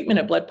our treatment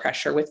of blood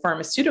pressure with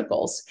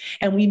pharmaceuticals.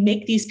 And we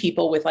make these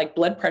people with like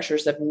blood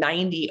pressures of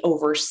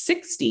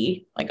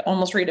 90/60, like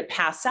almost ready to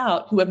pass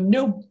out, who have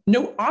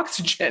no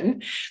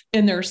oxygen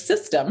in their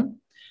system,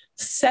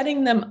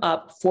 setting them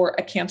up for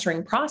a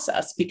cancering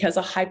process, because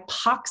a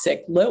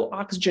hypoxic, low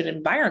oxygen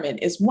environment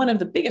is one of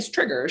the biggest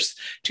triggers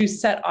to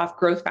set off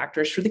growth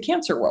factors for the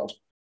cancer world.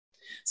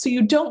 So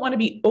you don't want to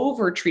be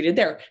over-treated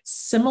there.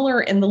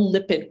 Similar in the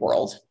lipid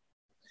world.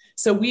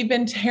 So we've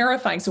been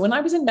terrifying. So when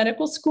I was in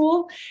medical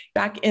school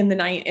back in the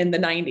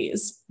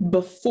 90s,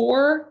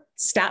 before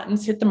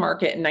statins hit the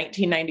market in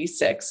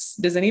 1996,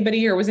 was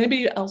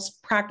anybody else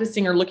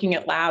practicing or looking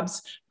at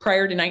labs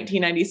prior to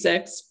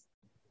 1996?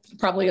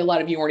 Probably a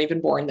lot of you weren't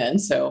even born then.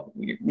 So,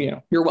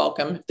 you're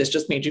welcome. This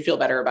just made you feel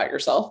better about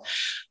yourself.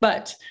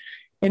 But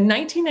in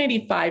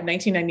 1995,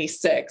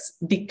 1996,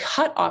 the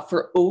cutoff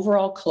for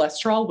overall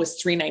cholesterol was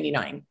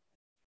 399.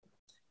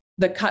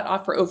 The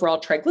cutoff for overall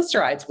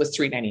triglycerides was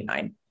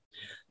 399.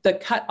 The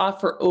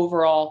cutoff for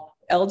overall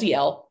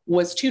LDL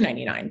was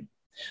 299.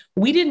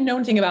 We didn't know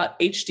anything about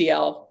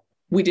HDL.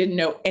 We didn't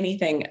know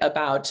anything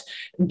about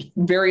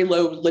very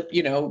low,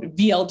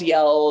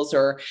 VLDLs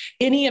or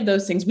any of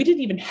those things. We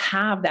didn't even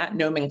have that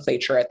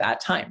nomenclature at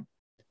that time.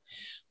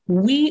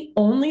 We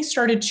only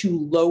started to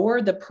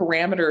lower the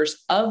parameters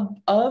of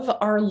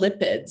our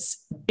lipids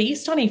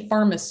based on a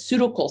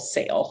pharmaceutical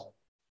sale,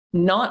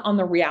 not on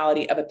the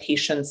reality of a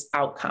patient's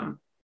outcome.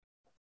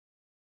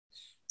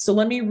 So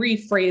let me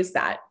rephrase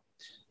that.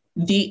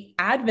 The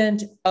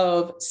advent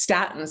of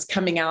statins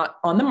coming out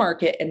on the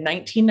market in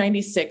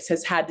 1996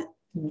 has had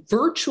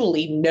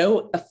virtually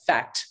no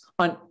effect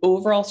on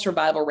overall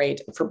survival rate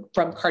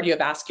from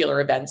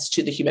cardiovascular events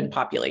to the human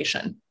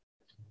population.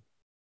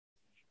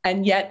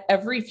 And yet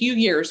every few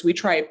years, we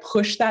try to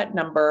push that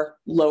number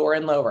lower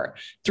and lower,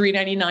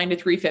 399 to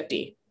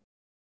 350,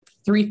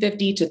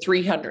 350 to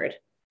 300,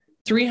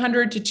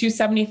 300 to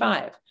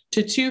 275,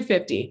 to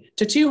 250,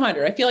 to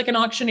 200. I feel like an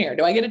auctioneer.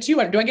 Do I get a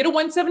 200? Do I get a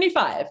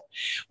 175?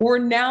 We're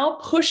now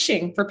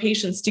pushing for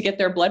patients to get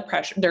their blood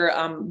pressure, their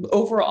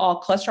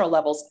overall cholesterol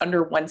levels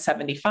under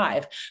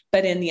 175.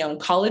 But in the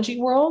oncology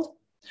world,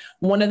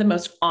 one of the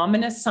most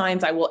ominous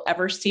signs I will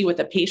ever see with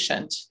a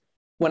patient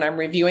when I'm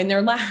reviewing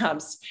their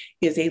labs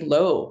is a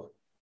low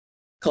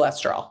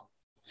cholesterol.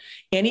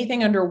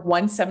 Anything under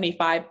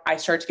 175, I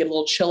start to get a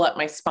little chill up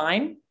my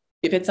spine.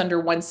 If it's under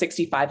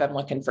 165, I'm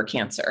looking for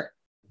cancer.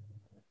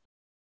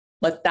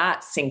 Let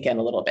that sink in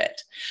a little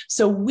bit.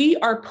 So we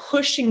are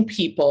pushing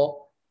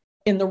people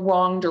in the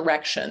wrong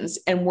directions,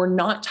 and we're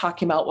not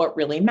talking about what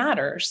really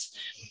matters.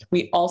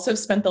 We also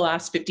spent the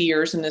last 50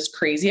 years in this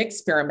crazy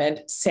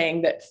experiment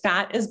saying that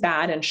fat is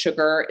bad and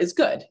sugar is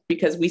good,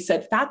 because we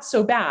said fat's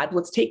so bad,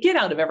 let's take it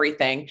out of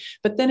everything.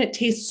 But then it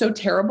tastes so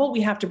terrible,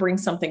 we have to bring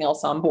something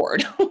else on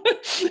board.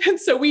 And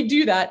so we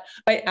do that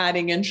by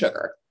adding in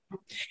sugar.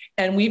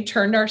 And we've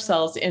turned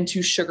ourselves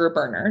into sugar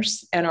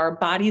burners, and our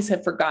bodies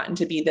have forgotten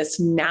to be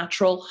this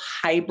natural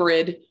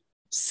hybrid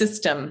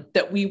system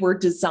that we were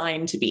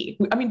designed to be.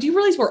 I mean, do you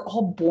realize we're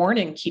all born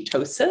in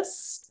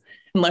ketosis?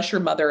 Unless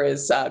your mother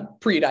is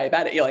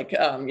pre-diabetic,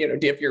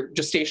 if you're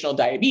gestational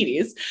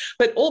diabetes.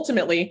 But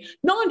ultimately,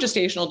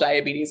 non-gestational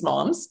diabetes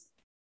moms,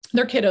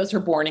 their kiddos are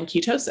born in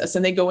ketosis,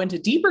 and they go into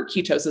deeper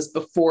ketosis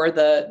before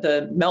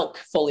the milk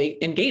fully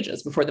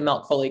engages, before the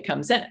milk fully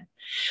comes in.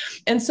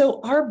 And so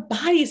our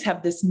bodies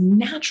have this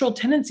natural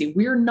tendency.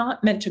 We're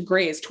not meant to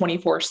graze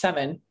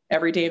 24/7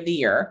 every day of the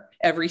year,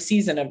 every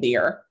season of the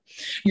year.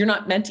 You're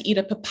not meant to eat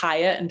a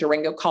papaya in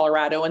Durango,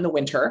 Colorado in the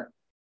winter.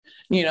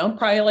 You're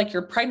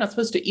probably not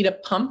supposed to eat a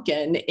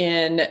pumpkin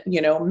in,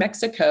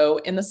 Mexico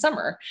in the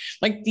summer.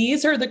 Like,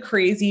 these are the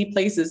crazy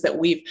places that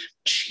we've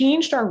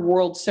changed our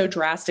world so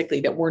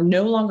drastically that we're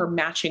no longer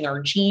matching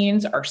our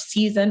genes, our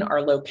season,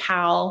 our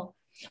locale.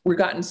 We've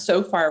gotten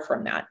so far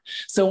from that.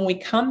 So when we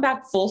come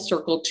back full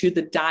circle to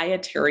the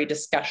dietary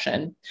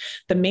discussion,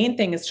 the main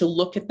thing is to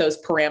look at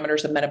those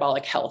parameters of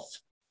metabolic health.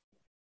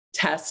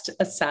 Test,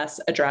 assess,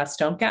 address,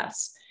 don't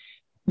guess.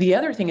 The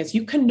other thing is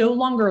you can no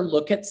longer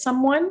look at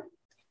someone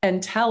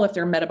and tell if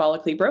they're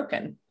metabolically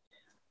broken,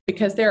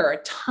 because there are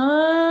a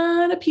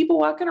ton of people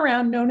walking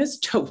around known as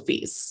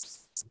TOFIs.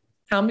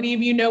 How many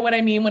of you know what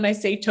I mean when I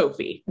say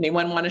TOFI?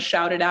 Anyone want to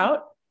shout it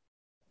out?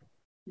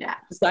 Yeah.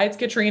 Besides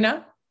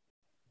Katrina?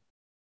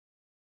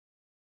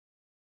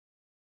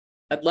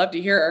 I'd love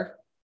to hear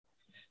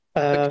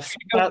her.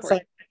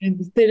 Outside,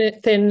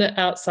 thin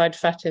outside,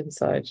 fat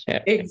inside.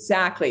 Yeah.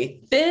 Exactly.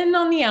 Thin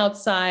on the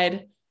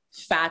outside,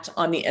 fat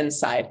on the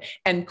inside.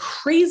 And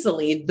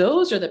crazily,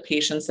 those are the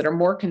patients that are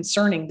more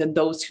concerning than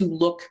those who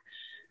look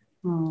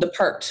the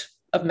part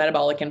of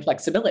metabolic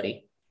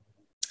inflexibility.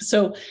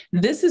 So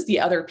this is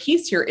the other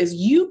piece here, is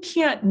you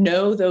can't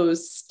know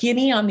those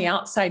skinny on the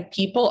outside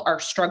people are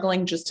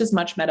struggling just as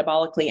much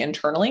metabolically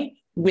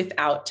internally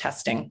without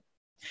testing.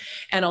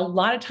 And a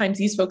lot of times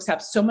these folks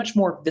have so much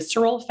more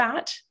visceral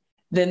fat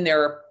than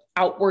their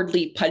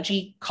outwardly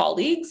pudgy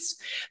colleagues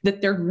that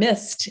they're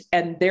missed,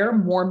 and they're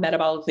more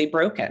metabolically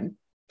broken.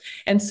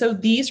 And so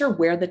these are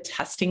where the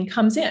testing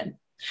comes in.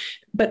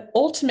 But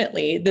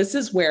ultimately, this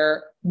is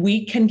where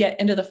we can get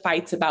into the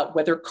fights about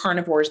whether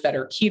carnivore is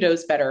better, keto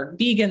is better,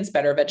 vegans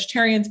better,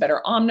 vegetarians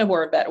better,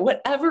 omnivore better,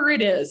 whatever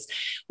it is.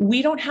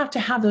 We don't have to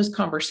have those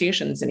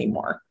conversations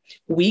anymore.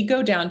 We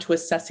go down to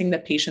assessing the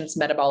patient's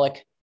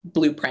metabolic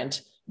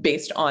blueprint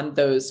based on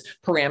those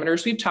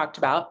parameters we've talked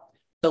about,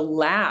 the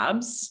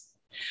labs.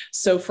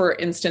 So for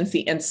instance,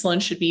 the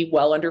insulin should be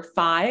well under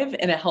 5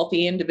 in a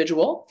healthy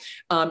individual.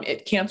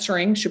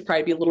 Cancering should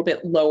probably be a little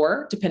bit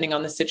lower depending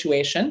on the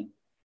situation.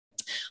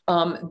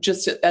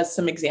 Just as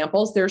some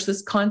examples, there's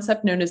this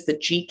concept known as the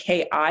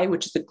GKI,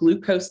 which is the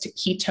glucose to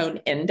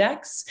ketone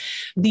index.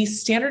 The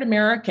standard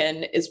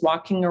American is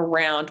walking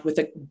around with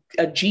a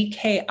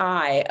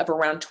GKI of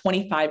around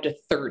 25 to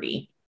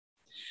 30.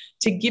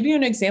 To give you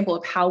an example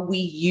of how we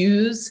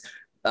use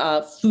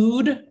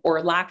food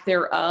or lack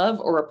thereof,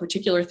 or a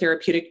particular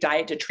therapeutic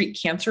diet to treat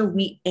cancer,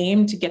 we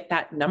aim to get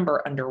that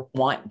number under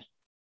 1.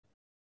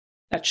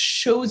 That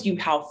shows you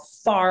how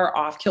far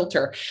off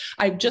kilter.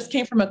 I just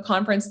came from a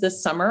conference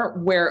this summer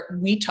where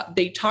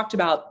they talked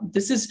about,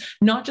 this is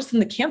not just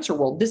in the cancer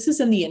world, this is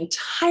in the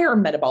entire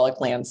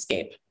metabolic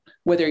landscape.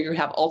 Whether you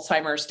have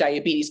Alzheimer's,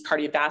 diabetes,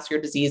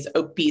 cardiovascular disease,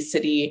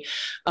 obesity,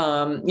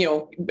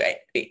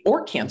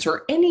 or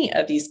cancer, any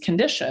of these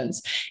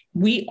conditions,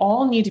 we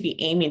all need to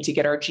be aiming to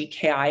get our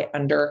GKI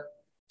under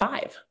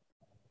 5.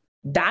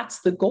 That's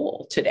the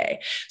goal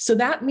today. So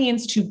that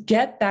means to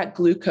get that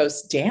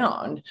glucose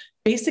down,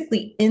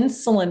 basically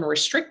insulin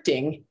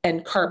restricting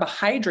and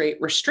carbohydrate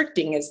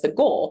restricting is the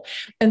goal.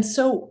 And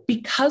so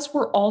because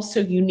we're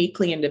also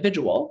uniquely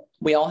individual,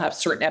 we all have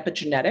certain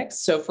epigenetics.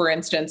 So for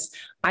instance,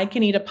 I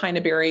can eat a pint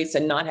of berries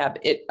and not have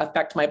it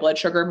affect my blood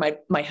sugar.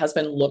 My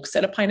husband looks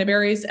at a pint of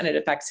berries and it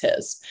affects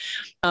his.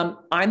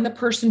 I'm the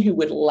person who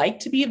would like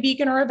to be a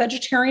vegan or a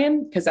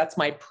vegetarian because that's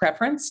my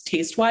preference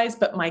taste-wise,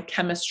 but my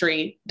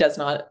chemistry does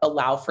not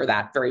allow for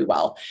that very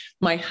well.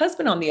 My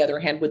husband, on the other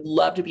hand, would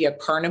love to be a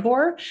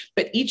carnivore,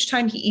 but each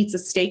time he eats a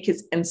steak,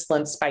 his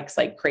insulin spikes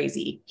like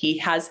crazy. He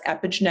has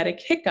epigenetic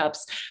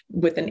hiccups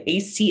with an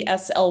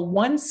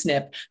ACSL1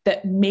 SNP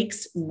that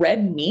makes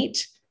red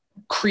meat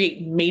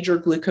create major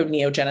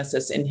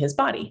gluconeogenesis in his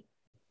body.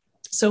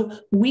 So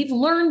we've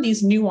learned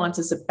these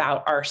nuances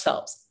about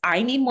ourselves.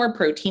 I need more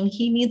protein.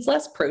 He needs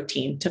less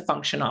protein to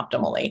function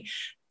optimally.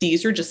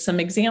 These are just some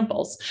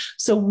examples.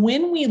 So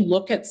when we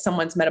look at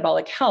someone's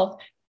metabolic health,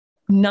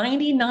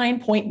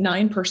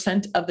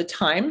 99.9% of the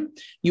time,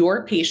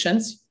 your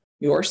patients,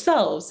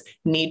 yourselves,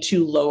 need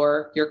to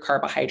lower your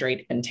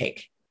carbohydrate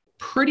intake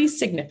pretty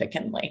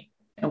significantly.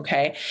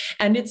 Okay.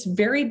 And it's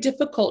very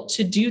difficult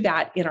to do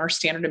that in our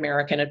standard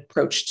American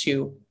approach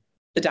to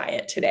the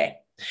diet today.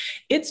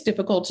 It's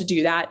difficult to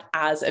do that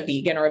as a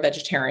vegan or a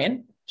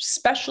vegetarian,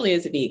 especially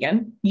as a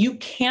vegan. You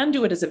can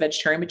do it as a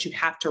vegetarian, but you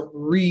have to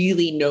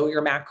really know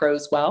your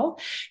macros well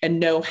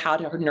and know how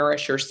to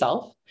nourish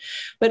yourself.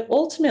 But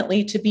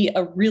ultimately, to be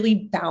a really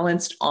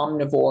balanced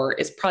omnivore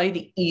is probably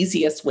the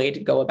easiest way to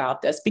go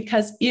about this,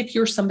 because if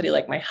you're somebody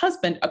like my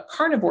husband, a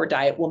carnivore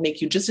diet will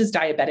make you just as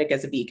diabetic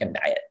as a vegan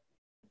diet.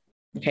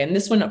 Okay, and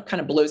this one kind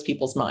of blows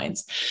people's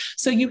minds.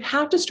 So you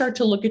have to start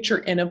to look at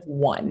your N of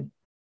 1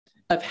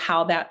 of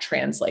how that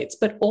translates.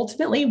 But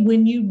ultimately,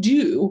 when you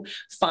do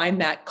find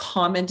that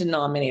common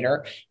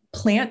denominator,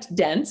 plant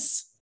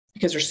dense,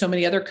 because there's so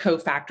many other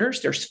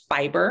cofactors, there's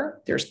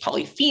fiber, there's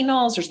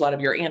polyphenols, there's a lot of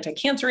your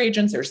anti-cancer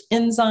agents, there's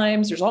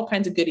enzymes, there's all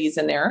kinds of goodies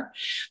in there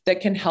that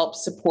can help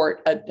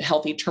support a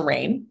healthy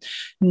terrain.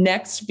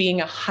 Next,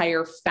 being a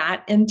higher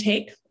fat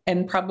intake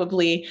and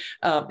probably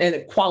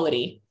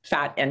quality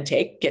fat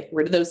intake, get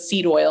rid of those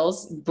seed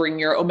oils, bring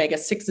your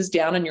omega-6s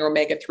down and your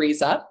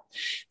omega-3s up.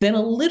 Then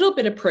a little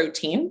bit of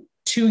protein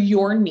to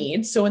your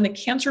needs. So in the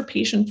cancer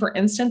patient, for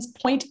instance,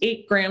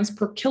 0.8 grams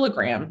per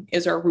kilogram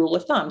is our rule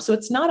of thumb. So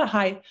it's not a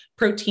high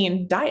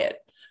protein diet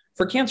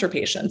for cancer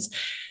patients.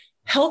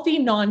 Healthy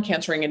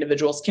non-cancering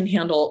individuals can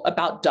handle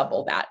about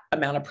double that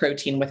amount of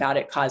protein without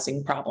it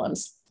causing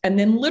problems. And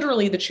then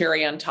literally the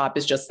cherry on top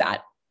is just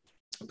that.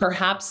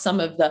 Perhaps some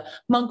of the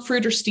monk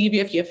fruit or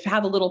stevia, if you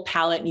have a little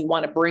palate and you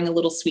want to bring a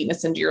little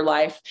sweetness into your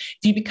life. If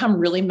you become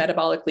really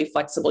metabolically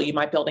flexible, you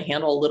might be able to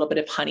handle a little bit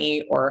of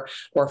honey or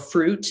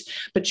fruit,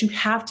 but you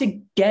have to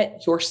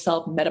get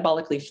yourself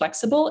metabolically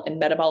flexible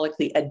and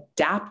metabolically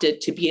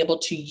adapted to be able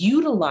to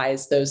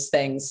utilize those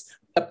things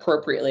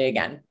appropriately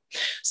again.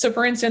 So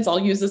for instance,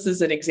 I'll use this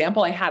as an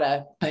example. I had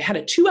a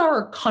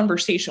 2-hour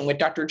conversation with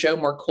Dr. Joe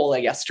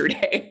Mercola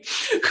yesterday,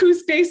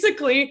 who's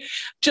basically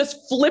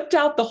just flipped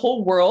out the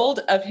whole world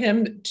of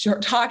him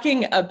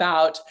talking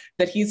about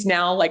that he's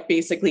now like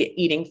basically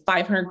eating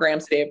 500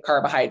 grams a day of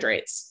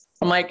carbohydrates.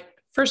 I'm like,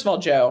 first of all,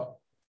 Joe,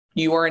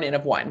 you are an N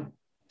of 1.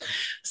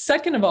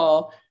 Second of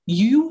all,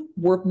 you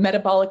were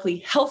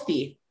metabolically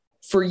healthy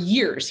for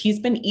years. He's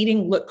been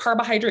eating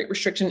carbohydrate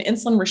restriction,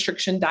 insulin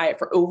restriction diet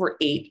for over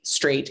 8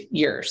 straight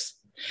years.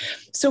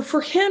 So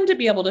for him to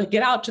be able to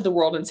get out to the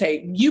world and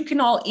say, you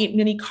can all eat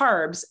many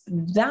carbs,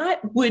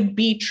 that would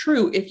be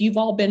true if you've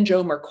all been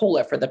Joe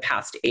Mercola for the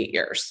past 8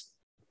 years.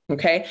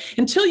 Okay.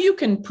 Until you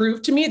can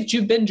prove to me that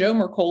you've been Joe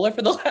Mercola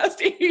for the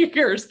last 8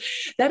 years,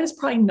 that is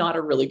probably not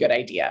a really good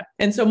idea.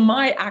 And so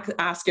my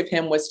ask of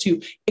him was to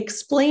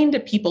explain to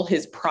people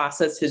his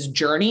process, his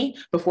journey,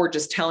 before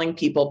just telling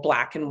people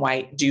black and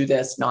white, do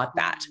this, not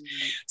that.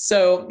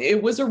 So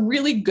it was a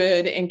really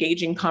good,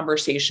 engaging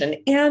conversation.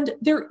 And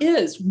there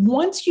is,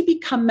 once you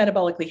become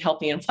metabolically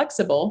healthy and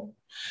flexible,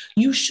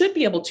 you should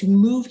be able to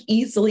move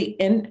easily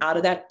in and out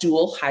of that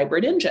dual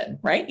hybrid engine,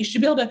 right? You should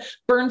be able to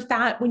burn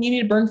fat when you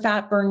need to burn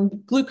fat, burn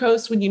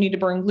glucose when you need to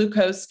burn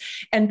glucose,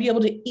 and be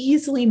able to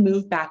easily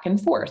move back and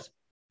forth.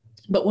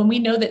 But when we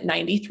know that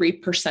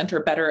 93% or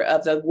better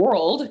of the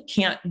world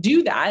can't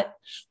do that,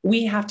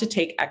 we have to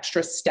take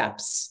extra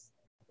steps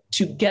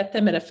to get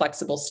them in a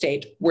flexible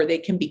state where they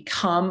can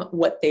become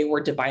what they were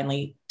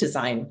divinely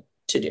designed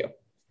to do.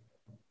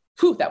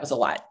 Whew, that was a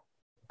lot.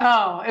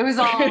 Oh, it was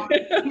all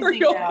easy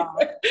now.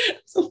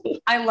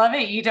 I love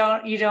it. You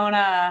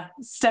don't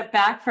step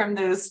back from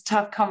those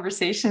tough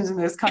conversations and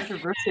those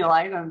controversial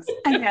items.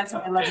 I think that's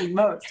what I love you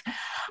most.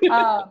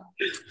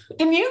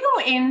 Can you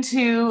go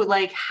into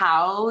like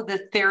how the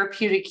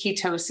therapeutic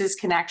ketosis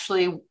can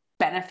actually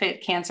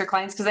benefit cancer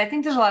clients? Because I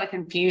think there's a lot of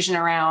confusion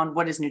around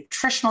what is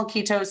nutritional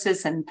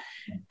ketosis and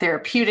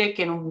therapeutic,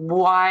 and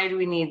why do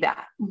we need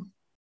that?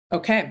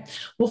 Okay.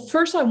 Well,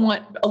 first a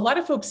lot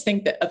of folks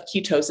think that of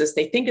ketosis,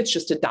 they think it's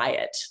just a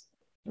diet,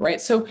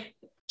 right? So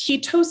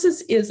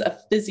ketosis is a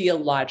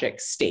physiologic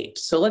state.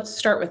 So let's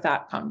start with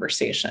that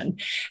conversation.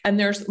 And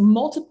there's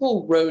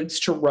multiple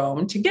roads to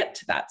Rome to get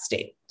to that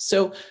state.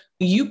 So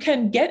you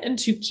can get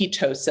into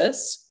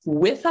ketosis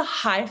with a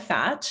high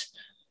fat,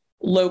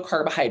 low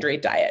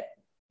carbohydrate diet.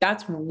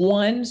 That's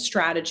one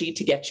strategy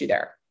to get you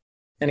there.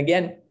 And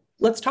again,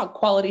 let's talk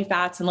quality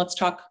fats, and let's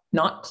talk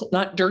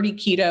not dirty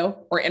keto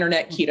or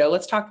internet keto.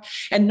 Let's talk,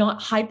 and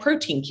not high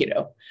protein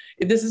keto.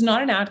 This is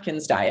not an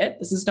Atkins diet.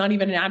 This is not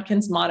even an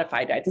Atkins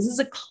modified diet. This is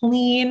a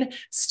clean,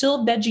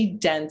 still veggie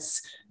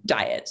dense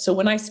diet. So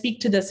when I speak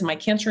to this in my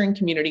cancering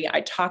community,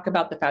 I talk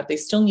about the fact they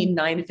still need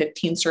 9 to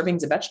 15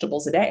 servings of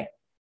vegetables a day.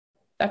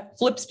 That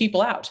flips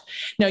people out.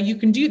 Now you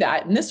can do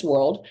that in this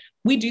world.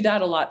 We do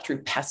that a lot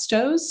through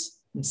pestos,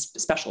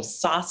 special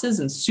sauces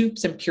and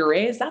soups and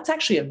purees. That's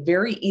actually a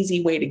very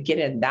easy way to get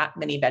in that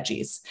many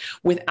veggies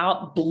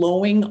without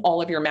blowing all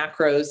of your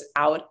macros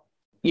out,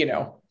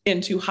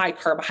 into high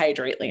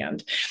carbohydrate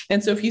land.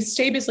 And so if you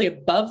stay basically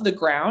above the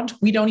ground,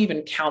 we don't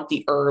even count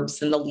the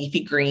herbs and the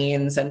leafy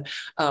greens and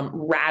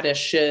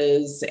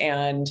radishes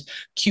and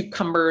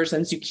cucumbers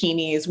and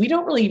zucchinis. We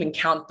don't really even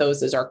count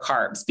those as our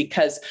carbs,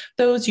 because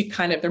those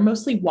they're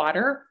mostly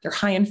water, they're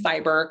high in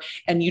fiber,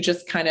 and you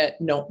just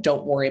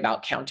don't worry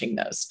about counting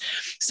those.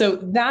 So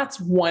that's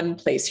one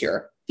place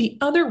here. The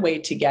other way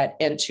to get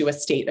into a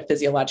state of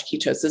physiologic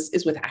ketosis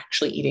is with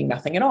actually eating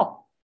nothing at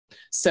all.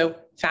 So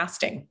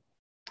fasting.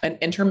 An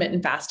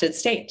intermittent fasted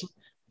state.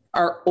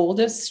 Our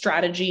oldest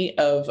strategy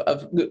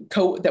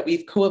that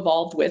we've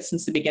co-evolved with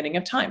since the beginning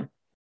of time.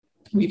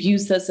 We've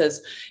used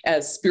this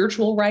as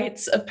spiritual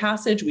rites of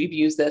passage. We've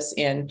used this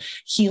in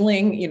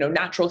healing,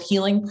 natural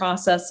healing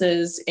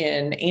processes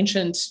in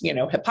ancient,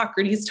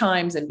 Hippocrates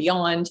times and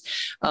beyond.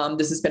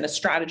 This has been a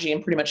strategy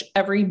in pretty much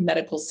every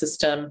medical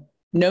system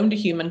known to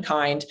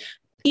humankind.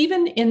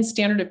 Even in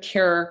standard of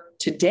care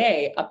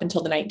today, up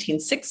until the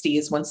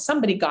 1960s, when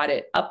somebody got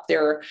it up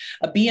there,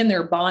 a bee in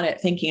their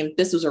bonnet, thinking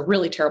this was a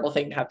really terrible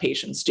thing to have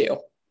patients do.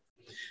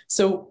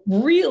 So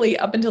really,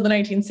 up until the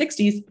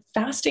 1960s,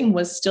 fasting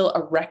was still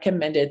a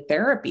recommended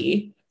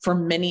therapy for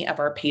many of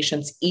our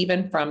patients,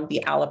 even from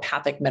the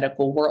allopathic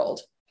medical world.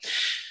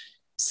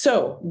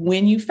 So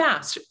when you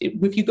fast,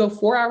 if you go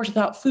 4 hours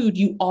without food,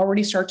 you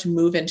already start to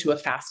move into a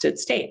fasted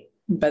state.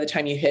 By the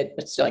time you hit,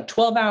 it's like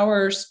 12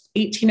 hours,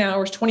 18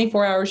 hours,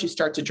 24 hours, you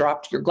start to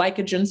drop your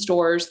glycogen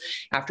stores.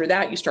 After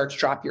that, you start to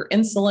drop your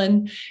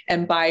insulin.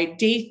 And by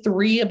day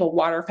 3 of a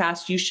water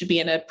fast, you should be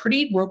in a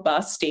pretty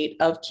robust state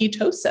of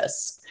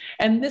ketosis.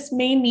 And this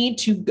may need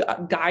to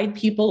guide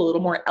people a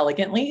little more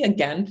elegantly.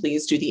 Again,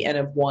 please do the N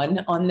of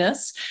 1 on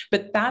this,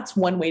 but that's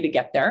one way to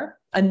get there.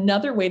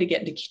 Another way to get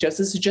into ketosis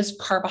is just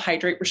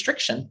carbohydrate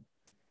restriction,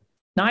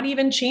 not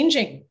even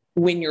changing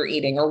when you're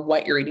eating or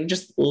what you're eating,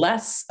 just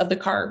less of the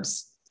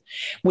carbs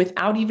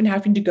without even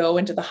having to go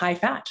into the high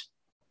fat.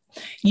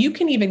 You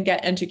can even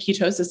get into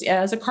ketosis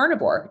as a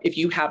carnivore if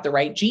you have the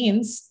right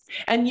genes,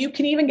 and you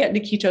can even get into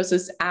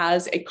ketosis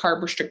as a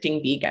carb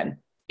restricting vegan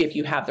if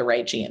you have the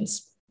right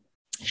genes.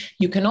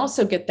 You can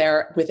also get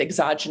there with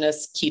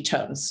exogenous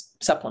ketones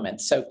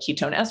supplements. So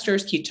ketone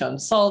esters, ketone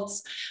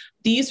salts.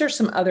 These are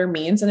some other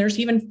means, and there's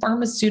even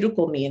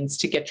pharmaceutical means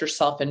to get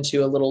yourself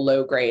into a little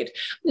low grade.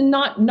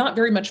 Not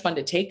very much fun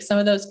to take some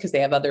of those because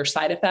they have other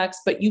side effects,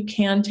 but you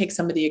can take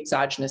some of the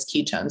exogenous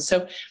ketones.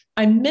 So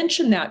I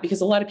mention that because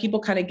a lot of people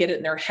kind of get it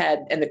in their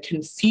head, and the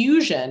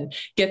confusion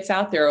gets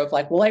out there of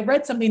like, well, I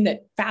read something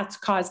that fats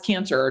cause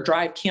cancer or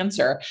drive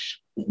cancer.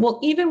 Well,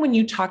 even when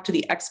you talk to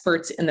the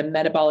experts in the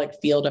metabolic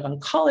field of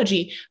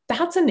oncology,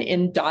 that's an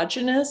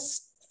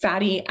endogenous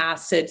fatty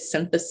acid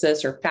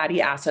synthesis or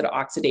fatty acid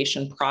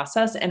oxidation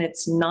process, and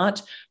it's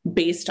not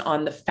based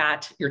on the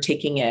fat you're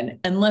taking in,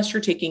 unless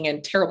you're taking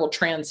in terrible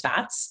trans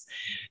fats,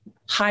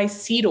 high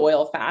seed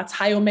oil fats,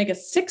 high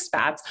omega-6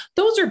 fats.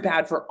 Those are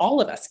bad for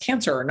all of us,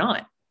 cancer or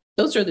not.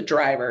 Those are the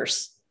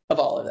drivers of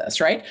all of this,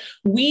 right?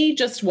 We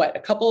just, a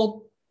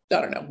couple,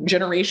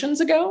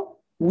 generations ago,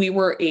 we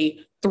were a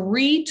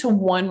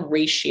 3-to-1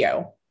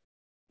 ratio,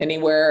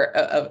 anywhere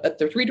of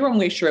the 3-to-1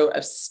 ratio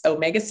of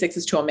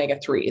omega-6s to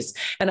omega-3s.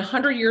 And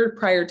 100 years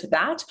prior to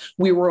that,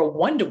 we were a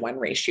 1-to-1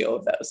 ratio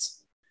of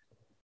those.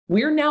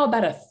 We're now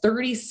about a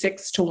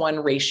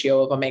 36-to-1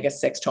 ratio of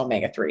omega-6 to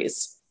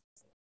omega-3s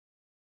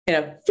in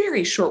a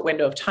very short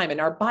window of time. And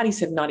our bodies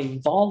have not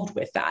evolved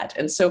with that.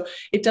 And so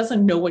it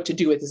doesn't know what to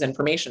do with this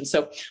information.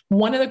 So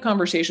one of the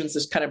conversations,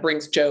 this kind of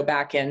brings Joe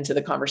back into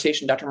the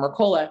conversation, Dr.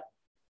 Mercola,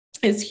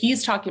 is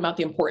he's talking about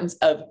the importance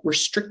of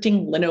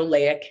restricting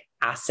linoleic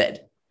acid.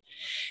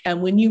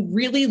 And when you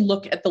really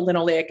look at the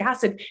linoleic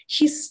acid,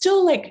 he's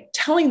still like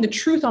telling the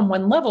truth on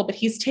one level, but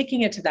he's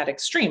taking it to that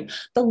extreme.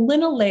 The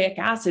linoleic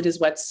acid is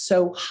what's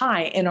so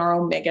high in our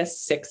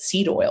omega-6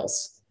 seed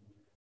oils,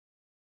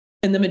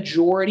 and the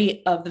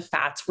majority of the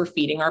fats we're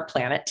feeding our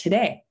planet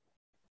today.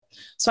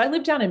 So I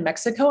live down in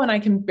Mexico and I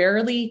can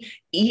barely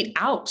eat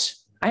out.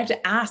 I have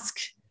to ask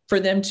for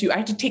them I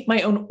have to take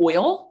my own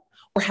oil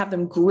or have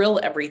them grill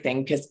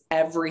everything because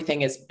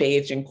everything is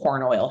bathed in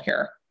corn oil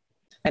here.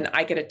 And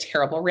I get a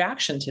terrible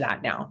reaction to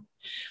that now.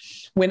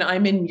 When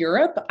I'm in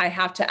Europe, I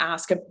have to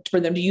ask for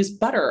them to use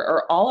butter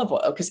or olive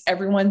oil because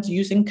everyone's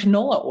using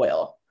canola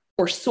oil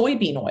or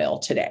soybean oil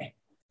today.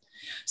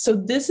 So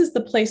this is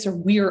the place where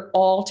we are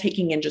all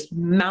taking in just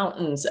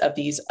mountains of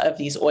these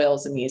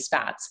oils and these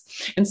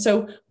fats. And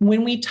so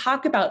when we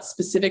talk about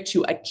specific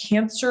to a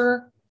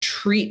cancer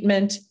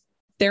treatment,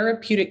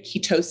 therapeutic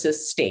ketosis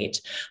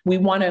state, we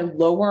want to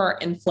lower our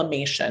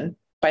inflammation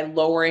by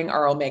lowering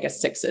our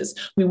omega-6s.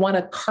 We want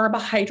to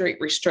carbohydrate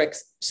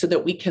restrict so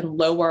that we can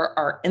lower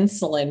our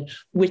insulin,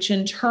 which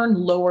in turn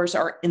lowers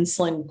our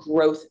insulin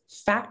growth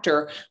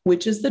factor,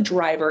 which is the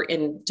driver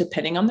in,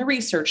 depending on the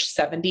research,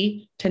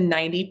 70 to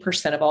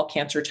 90% of all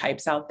cancer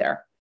types out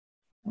there.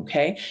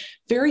 Okay,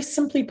 very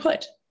simply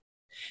put.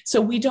 So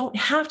we don't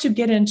have to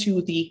get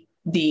into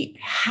the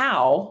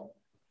how,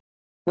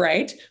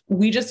 right?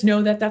 We just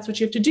know that that's what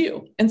you have to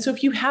do. And so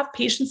if you have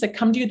patients that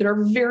come to you that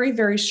are very,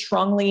 very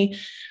strongly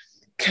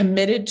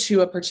committed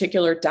to a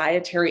particular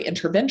dietary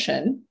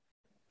intervention,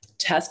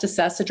 test,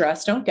 assess,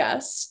 address, don't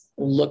guess,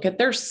 look at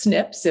their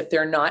SNPs if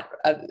they're not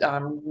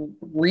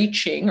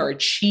reaching or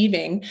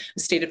achieving a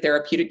state of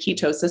therapeutic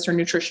ketosis or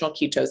nutritional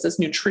ketosis.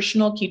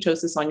 Nutritional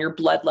ketosis on your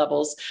blood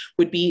levels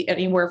would be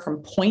anywhere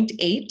from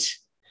 0.8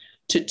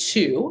 to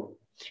 2,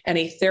 and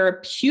a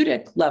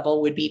therapeutic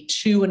level would be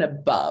 2 and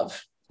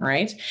above.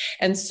 Right.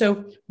 And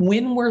so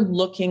when we're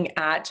looking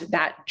at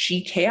that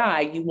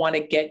GKI, you want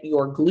to get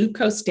your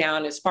glucose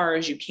down as far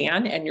as you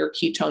can and your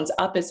ketones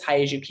up as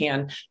high as you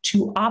can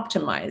to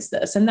optimize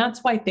this. And that's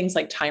why things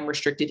like time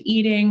restricted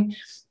eating,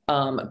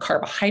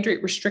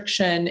 carbohydrate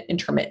restriction,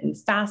 intermittent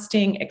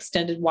fasting,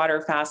 extended water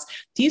fast,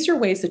 these are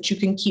ways that you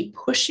can keep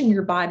pushing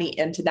your body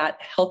into that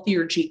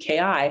healthier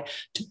GKI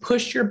to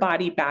push your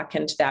body back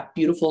into that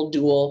beautiful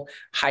dual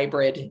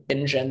hybrid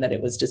engine that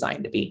it was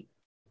designed to be.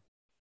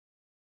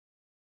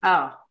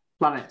 Oh,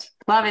 love it.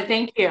 Love it.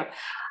 Thank you.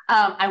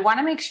 I want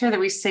to make sure that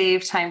we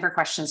save time for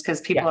questions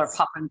because people are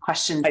popping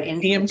questions in.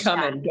 I see them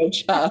coming. Good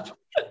job.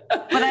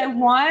 But I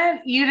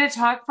want you to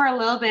talk for a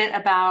little bit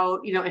about,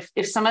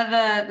 if some of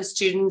the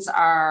students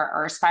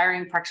are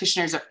aspiring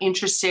practitioners are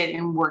interested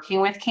in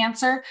working with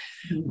cancer,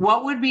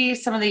 what would be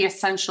some of the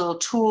essential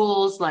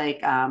tools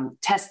like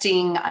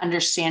testing,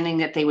 understanding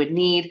that they would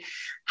need?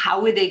 How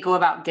would they go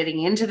about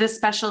getting into this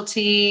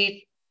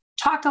specialty?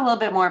 Talk a little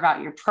bit more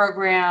about your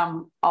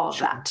program, all of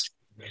that.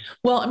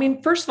 Well, I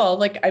mean, first of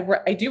all,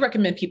 I do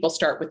recommend people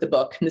start with the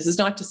book. And this is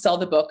not to sell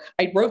the book.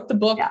 I wrote the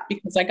book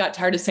because I got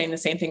tired of saying the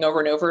same thing over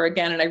and over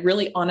again. And I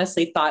really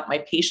honestly thought my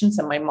patients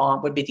and my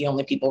mom would be the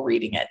only people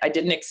reading it. I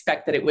didn't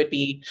expect that it would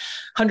be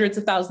hundreds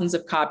of thousands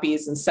of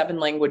copies in 7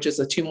 languages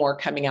with 2 more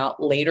coming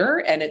out later.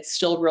 And it's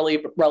still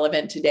really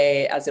relevant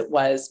today as it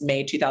was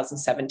May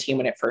 2017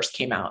 when it first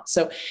came out.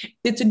 So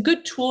it's a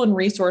good tool and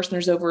resource. And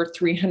there's over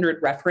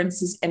 300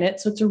 references in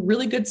it. So it's a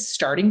really good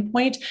starting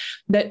point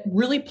that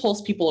really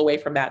pulls people away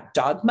from that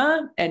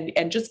dogma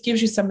and just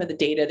gives you some of the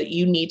data that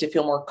you need to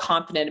feel more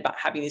confident about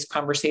having these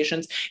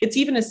conversations. It's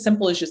even as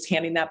simple as just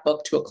handing that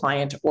book to a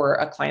client or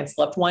a client's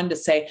loved one to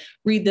say,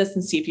 read this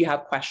and see if you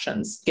have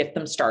questions, get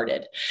them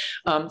started.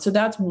 So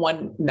that's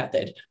one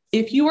method.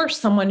 If you are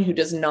someone who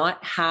does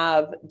not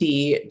have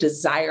the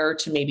desire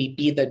to maybe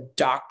be the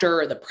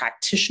doctor or the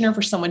practitioner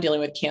for someone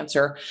dealing with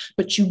cancer,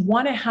 but you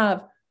want to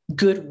have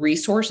good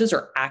resources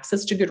or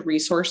access to good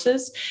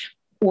resources,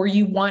 or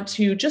you want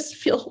to just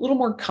feel a little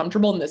more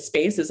comfortable in this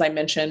space, as I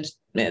mentioned,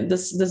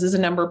 this is a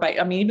number by,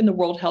 I mean, even the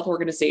World Health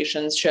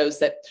Organization shows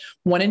that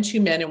 1 in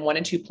 2 men and 1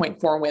 in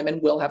 2.4 women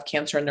will have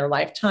cancer in their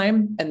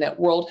lifetime. And that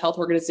World Health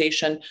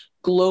Organization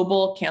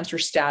global cancer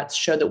stats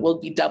show that we'll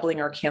be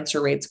doubling our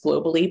cancer rates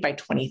globally by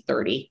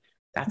 2030.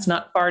 That's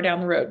not far down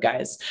the road,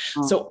 guys.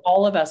 So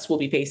all of us will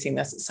be facing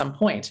this at some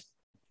point.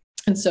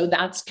 And so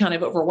that's kind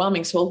of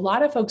overwhelming. So a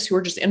lot of folks who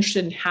are just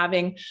interested in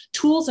having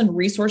tools and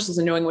resources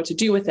and knowing what to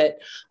do with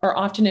it are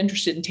often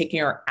interested in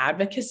taking our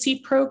advocacy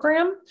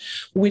program,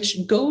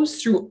 which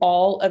goes through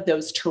all of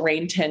those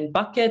terrain 10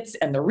 buckets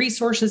and the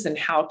resources and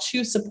how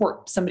to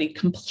support somebody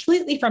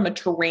completely from a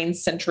terrain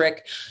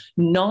centric,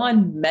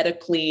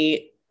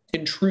 non-medically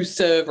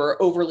intrusive or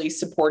overly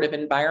supportive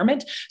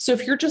environment. So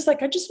if you're just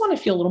like, I just want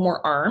to feel a little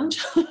more armed,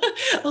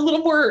 a little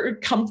more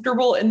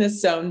comfortable in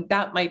this zone,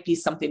 that might be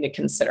something to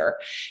consider.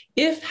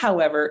 If,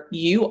 however,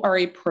 you are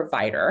a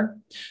provider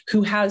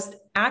who has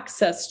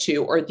access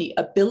to or the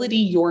ability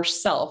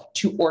yourself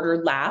to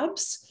order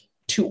labs,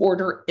 to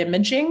order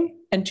imaging,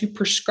 and to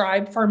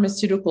prescribe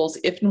pharmaceuticals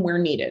if and where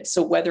needed.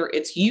 So whether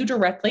it's you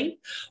directly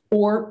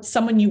or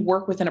someone you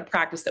work with in a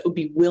practice that would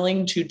be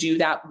willing to do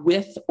that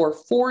with or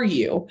for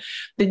you,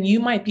 then you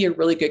might be a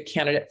really good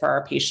candidate for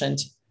our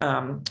patient,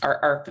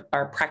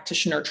 our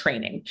practitioner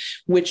training,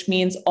 which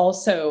means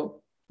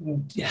also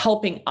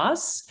helping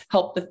us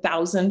help the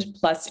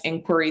 1,000+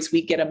 inquiries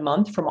we get a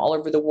month from all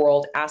over the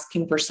world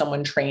asking for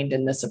someone trained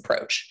in this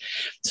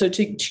approach. So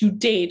to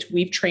date,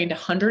 we've trained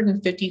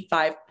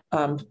 155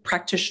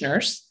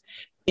 practitioners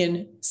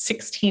in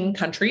 16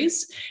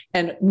 countries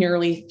and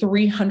nearly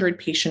 300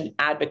 patient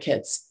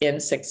advocates in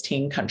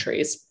 16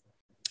 countries.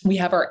 We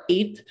have our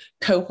 8th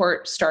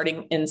cohort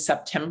starting in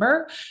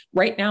September.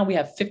 Right now, we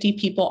have 50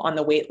 people on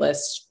the wait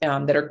list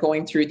that are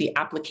going through the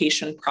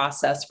application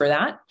process for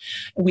that.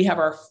 We have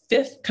our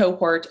 5th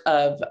cohort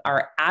of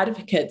our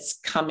advocates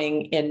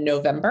coming in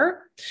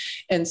November.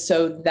 And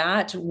so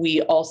that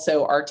we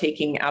also are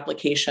taking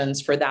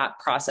applications for that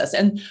process.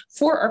 And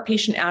for our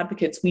patient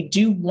advocates, we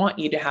do want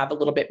you to have a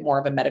little bit more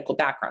of a medical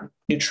background,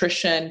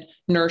 nutrition,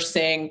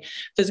 nursing,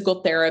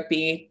 physical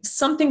therapy,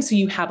 something so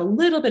you have a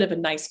little bit of a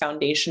nice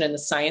foundation in the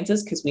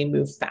sciences because we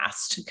move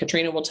fast.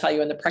 Katrina will tell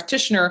you in the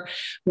practitioner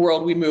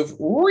world, we move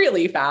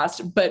really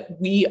fast, but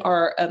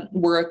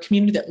we're a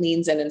community that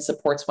leans in and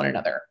supports one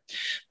another.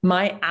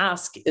 My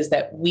ask is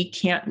that we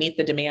can't meet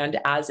the demand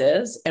as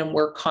is, and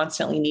we're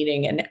constantly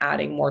needing and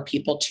adding more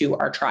people to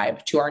our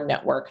tribe, to our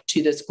network,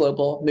 to this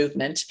global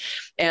movement.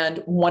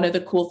 And one of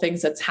the cool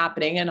things that's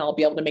happening, and I'll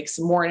be able to make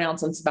some more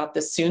announcements about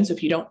this soon. So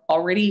if you don't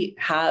already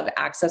have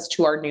access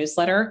to our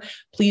newsletter,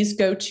 please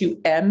go to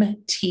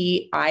mtih.org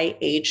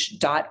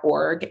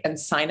and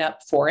sign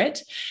up for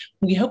it.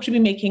 We hope to be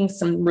making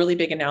some really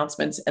big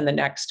announcements in the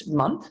next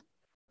month,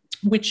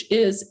 which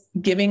is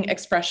giving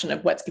expression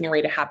of what's getting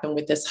ready to happen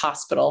with this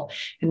hospital,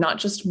 and not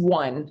just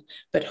one,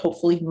 but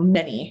hopefully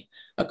many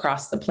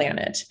across the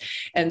planet.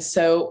 And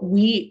so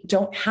we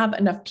don't have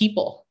enough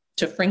people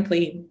to,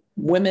 frankly,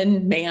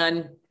 women,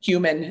 man,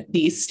 human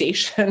these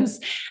stations,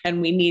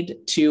 and we need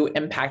to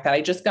impact that.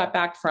 I just got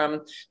back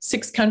from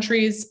 6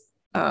 countries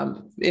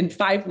in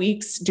 5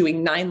 weeks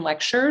doing 9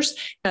 lectures.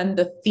 And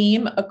the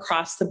theme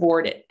across the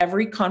board at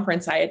every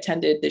conference I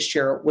attended this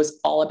year was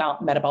all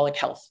about metabolic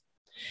health.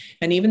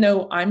 And even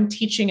though I'm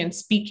teaching and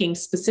speaking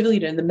specifically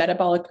to the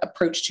metabolic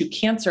approach to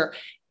cancer,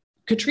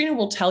 Katrina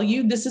will tell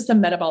you this is the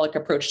metabolic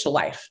approach to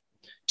life,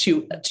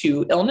 to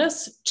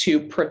illness, to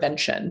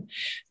prevention.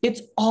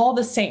 It's all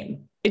the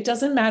same. It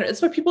doesn't matter.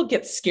 It's why people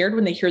get scared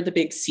when they hear the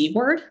big C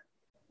word.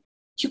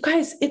 You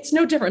guys, it's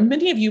no different.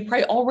 Many of you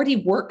probably already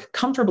work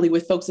comfortably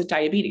with folks with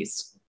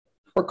diabetes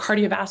or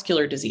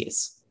cardiovascular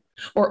disease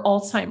or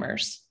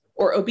Alzheimer's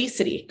or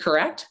obesity,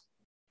 correct?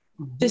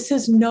 This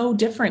is no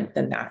different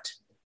than that.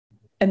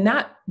 And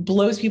that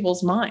blows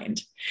people's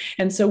mind.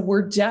 And so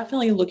we're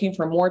definitely looking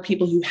for more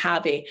people who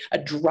have a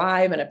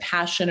drive and a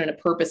passion and a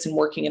purpose in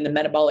working in the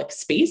metabolic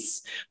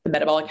space, the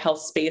metabolic health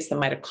space, the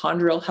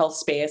mitochondrial health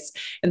space.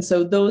 And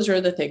so those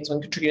are the things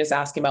when Katrina's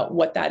asking about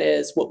what that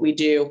is, what we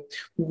do,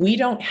 we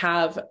don't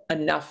have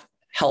enough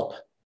help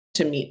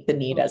to meet the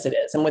need as it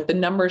is. And with the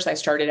numbers I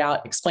started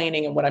out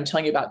explaining and what I'm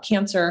telling you about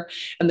cancer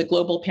and the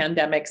global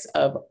pandemics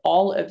of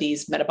all of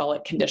these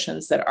metabolic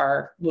conditions that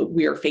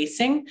we are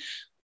facing,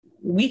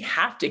 we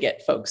have to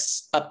get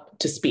folks up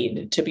to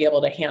speed to be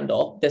able to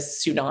handle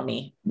this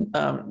tsunami,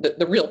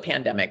 the real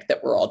pandemic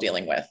that we're all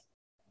dealing with.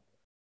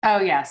 Oh,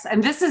 yes.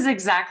 And this is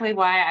exactly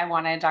why I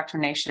wanted Dr.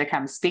 Nasha to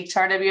come speak to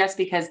RWS,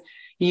 because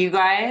you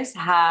guys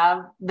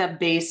have the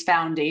base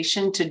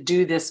foundation to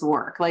do this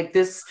work. Like,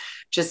 this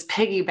just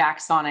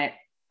piggybacks on it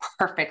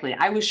perfectly.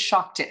 I was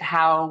shocked at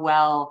how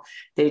well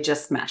they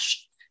just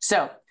meshed.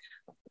 So,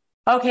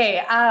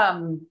 okay.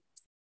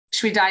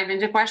 Should we dive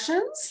into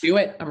questions? Do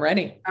it. I'm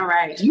ready. All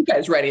right. You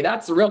guys ready?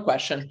 That's the real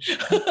question.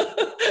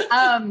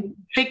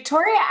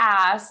 Victoria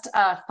asked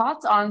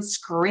thoughts on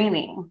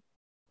screening.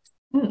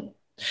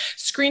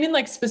 Screening,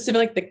 like specific,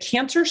 like the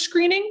cancer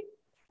screening?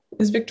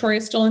 Is Victoria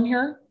still in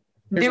here?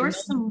 There were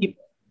some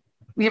people.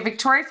 Yeah,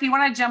 Victoria, if you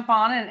want to jump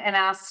on and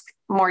ask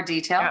more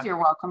details, you're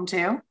welcome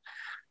to.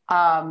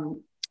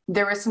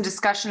 There was some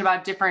discussion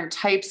about different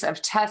types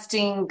of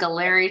testing,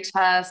 Galleri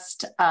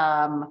test,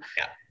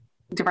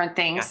 different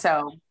things. Yeah.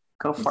 So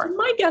go for it.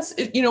 My guess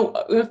is,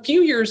 a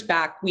few years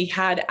back, we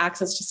had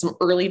access to some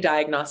early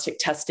diagnostic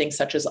testing,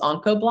 such as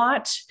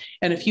Oncoblot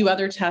and a few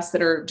other tests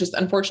that are just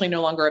unfortunately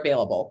no longer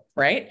available,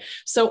 right?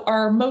 So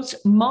our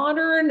most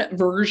modern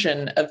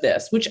version of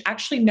this, which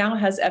actually now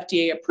has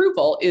FDA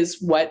approval,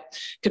 is what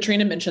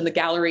Katrina mentioned, the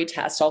Galleri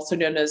test, also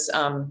known as,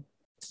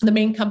 the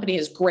main company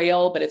is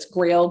Grail, but it's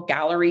Grail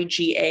Galleri,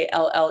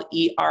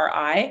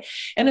 Galleri.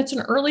 And it's an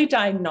early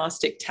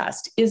diagnostic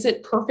test. Is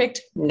it perfect?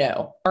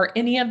 No. Are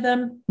any of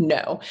them?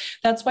 No.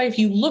 That's why if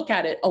you look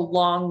at it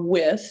along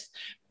with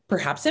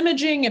perhaps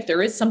imaging, if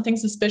there is something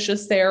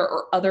suspicious there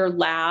or other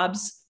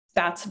labs,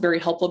 that's very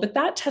helpful. But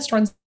that test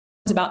runs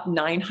about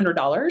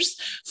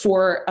 $900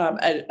 for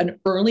an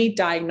early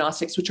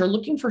diagnostics, which are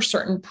looking for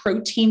certain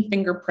protein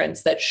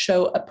fingerprints that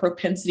show a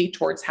propensity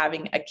towards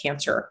having a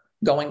cancer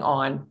going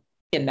on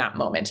in that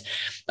moment.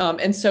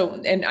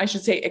 And I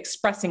should say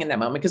expressing in that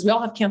moment, because we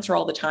all have cancer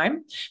all the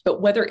time,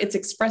 but whether it's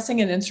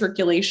expressing and in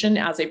circulation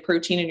as a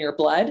protein in your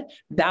blood,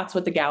 that's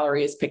what the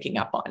Galleri is picking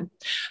up on.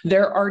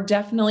 There are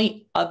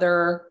definitely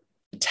other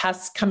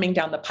tests coming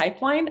down the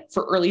pipeline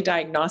for early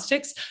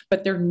diagnostics,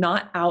 but they're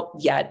not out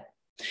yet.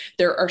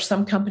 There are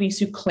some companies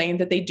who claim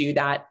that they do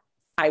that.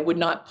 I would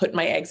not put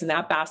my eggs in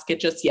that basket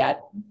just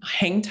yet.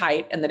 Hang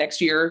tight. In the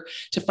next year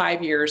to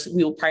 5 years,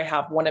 we will probably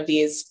have one of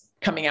these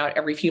coming out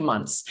every few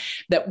months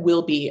that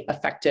will be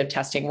effective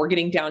testing. We're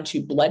getting down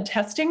to blood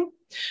testing,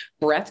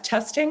 breath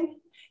testing,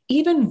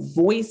 even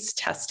voice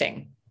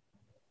testing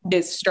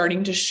is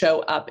starting to show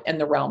up in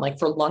the realm. Like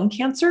for lung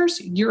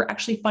cancers, you're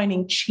actually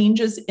finding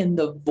changes in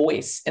the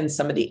voice in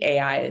some of the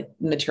AI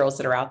materials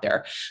that are out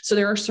there. So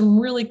there are some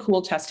really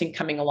cool testing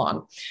coming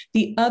along.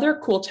 The other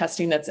cool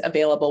testing that's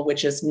available,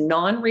 which is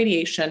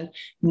non-radiation,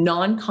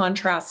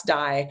 non-contrast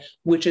dye,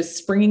 which is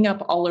springing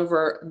up all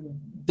over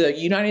the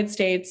United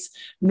States,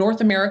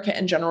 North America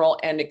in general,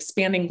 and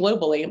expanding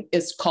globally,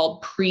 is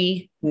called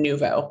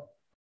Pre-Nuvo.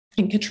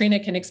 And Katrina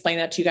can explain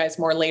that to you guys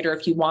more later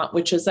if you want,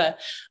 which is an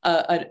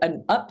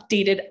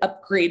updated,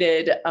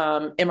 upgraded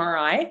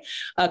MRI.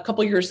 A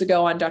couple years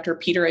ago on Dr.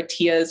 Peter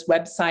Attia's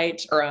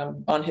website, or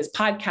on his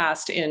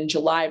podcast in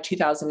July of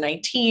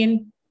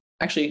 2019,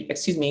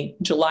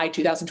 July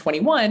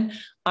 2021,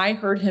 I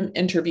heard him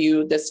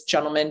interview this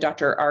gentleman,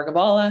 Dr.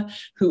 Argavala,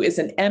 who is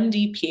an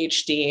MD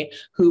PhD,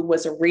 who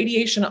was a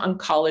radiation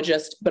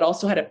oncologist, but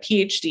also had a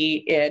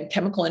PhD in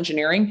chemical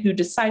engineering, who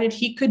decided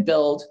he could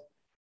build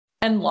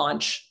and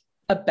launch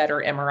a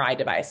better MRI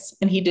device.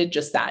 And he did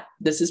just that.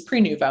 This is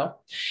Pre-Nuvo,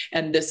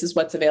 and this is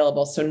what's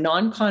available. So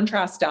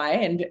non-contrast dye.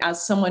 And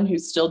as someone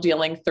who's still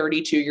dealing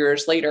 32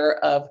 years later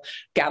of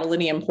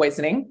gadolinium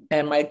poisoning,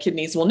 and my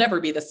kidneys will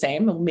never be the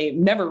same, and may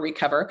never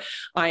recover,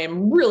 I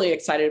am really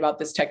excited about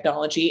this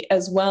technology,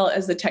 as well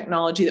as the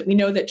technology that we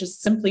know that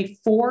just simply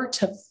 4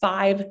 to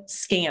 5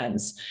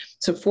 scans,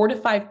 so 4 to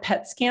 5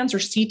 PET scans or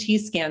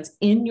CT scans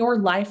in your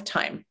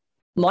lifetime,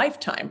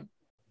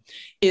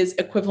 is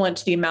equivalent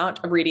to the amount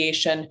of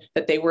radiation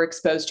that they were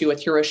exposed to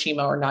with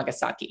Hiroshima or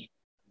Nagasaki.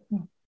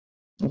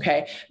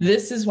 Okay.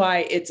 This is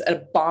why it's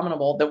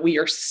abominable that we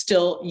are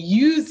still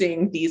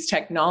using these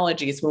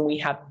technologies when we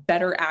have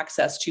better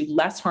access to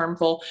less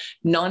harmful,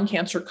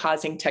 non-cancer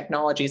causing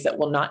technologies that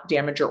will not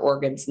damage your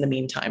organs in the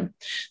meantime.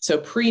 So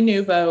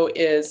Pre-Nuvo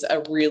is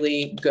a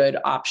really good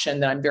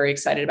option that I'm very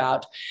excited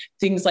about.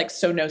 Things like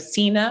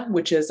Sonosina,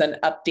 which is an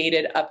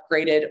updated,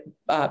 upgraded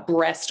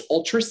breast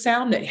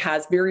ultrasound that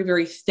has very,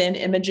 very thin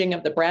imaging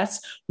of the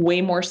breast, way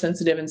more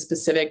sensitive and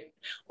specific.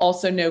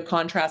 Also no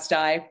contrast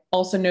dye,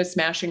 also no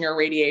smashing or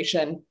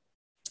radiation.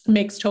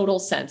 Makes total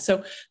sense.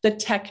 So the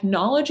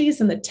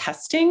technologies and the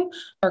testing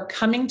are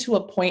coming to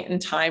a point in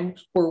time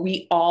where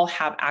we all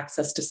have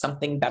access to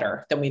something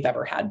better than we've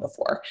ever had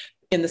before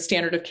in the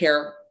standard of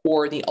care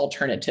or the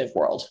alternative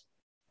world.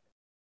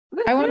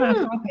 I want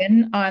to hop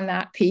in on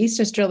that piece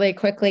just really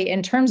quickly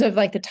in terms of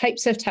like the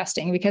types of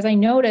testing, because I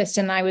noticed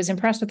and I was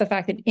impressed with the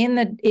fact that in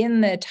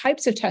the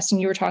types of testing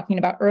you were talking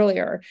about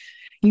earlier,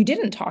 you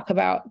didn't talk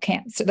about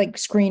cancer, like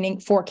screening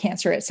for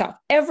cancer itself.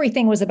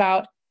 Everything was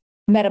about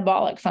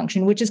metabolic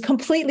function, which is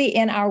completely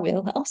in our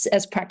wheelhouse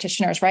as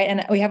practitioners, right?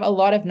 And we have a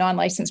lot of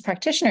non-licensed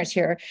practitioners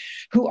here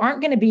who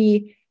aren't going to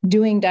be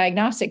doing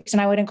diagnostics.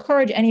 And I would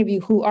encourage any of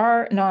you who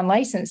are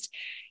non-licensed,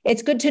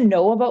 it's good to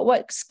know about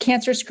what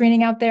cancer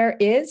screening out there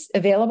is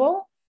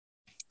available.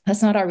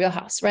 That's not our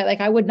wheelhouse, right?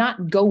 Like I would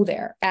not go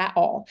there at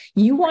all.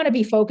 You want to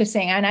be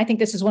focusing, and I think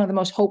this is one of the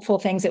most hopeful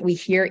things that we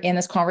hear in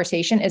this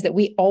conversation is that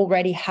we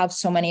already have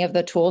so many of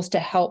the tools to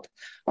help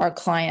our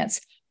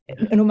clients,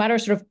 no matter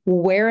sort of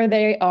where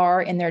they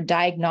are in their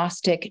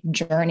diagnostic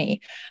journey.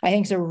 I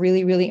think it's a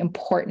really, really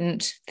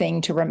important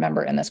thing to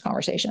remember in this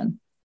conversation.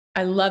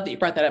 I love that you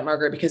brought that up,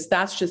 Margaret, because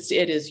that's just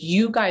it is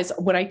you guys,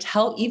 what I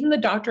tell even the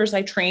doctors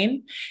I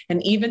train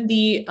and even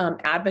the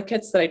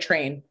advocates that I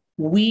train,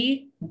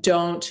 we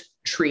don't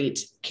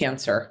treat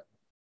cancer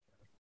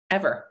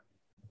ever.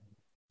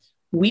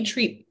 We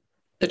treat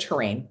the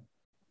terrain.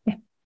 Yeah.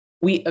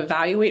 We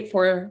evaluate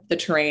for the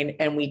terrain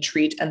and we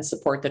treat and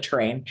support the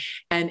terrain.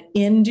 And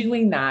in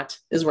doing that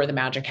is where the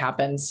magic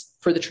happens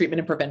for the treatment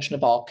and prevention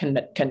of all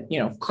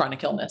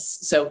chronic illness.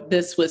 So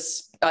this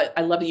was,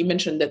 I love that you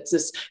mentioned that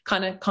this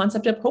kind of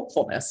concept of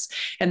hopefulness,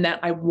 and that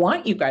I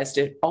want you guys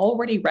to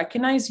already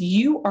recognize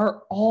you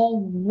are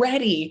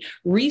already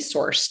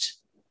resourced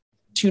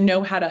to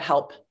know how to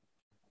help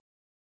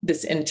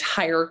this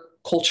entire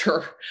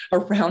culture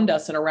around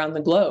us and around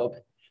the globe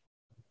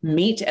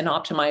meet and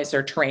optimize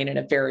their terrain in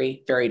a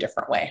very, very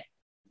different way.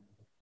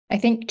 I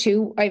think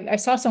too, I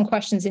saw some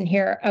questions in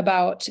here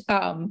about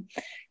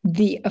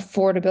the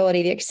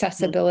affordability, the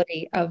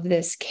accessibility of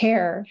this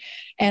care.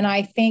 And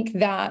I think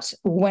that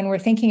when we're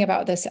thinking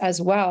about this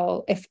as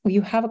well, if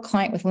you have a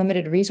client with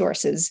limited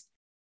resources,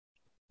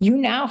 you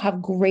now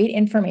have great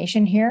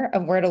information here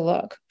of where to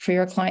look for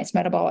your client's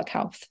metabolic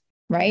health.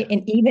 Right.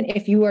 And even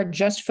if you are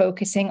just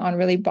focusing on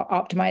really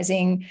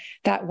optimizing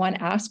that one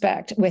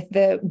aspect with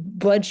the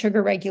blood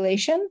sugar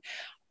regulation,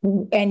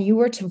 and you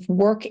were to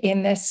work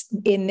in this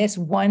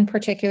one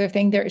particular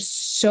thing, there is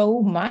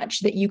so much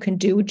that you can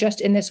do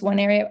just in this one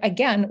area,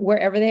 again,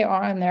 wherever they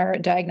are on their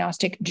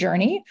diagnostic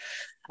journey.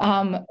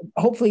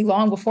 Hopefully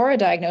long before a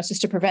diagnosis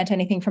to prevent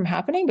anything from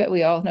happening. But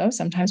we all know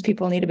sometimes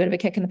people need a bit of a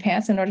kick in the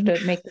pants in order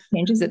to make the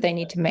changes that they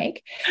need to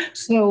make.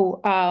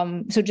 So,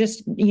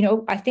 just,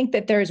 I think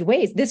that there's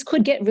ways. This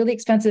could get really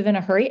expensive in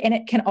a hurry, and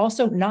it can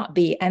also not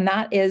be. And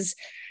that is,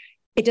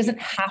 it doesn't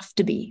have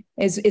to be,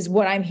 is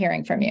what I'm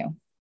hearing from you.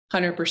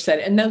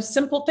 100%. And those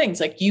simple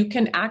things, like you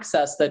can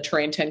access the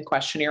Terrain 10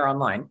 questionnaire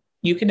online.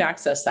 You can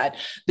access that.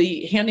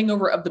 The handing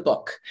over of the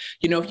book.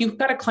 If you've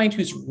got a client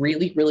who's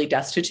really, really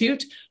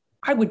destitute,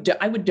 I would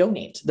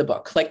donate the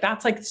book.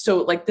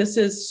 This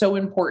is so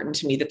important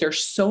to me that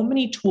there's so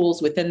many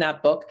tools within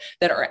that book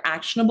that are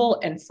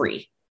actionable and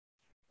free,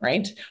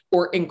 right?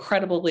 Or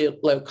incredibly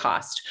low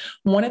cost.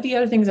 One of the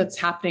other things that's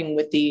happening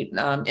with the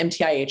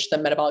MTIH, the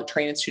Metabolic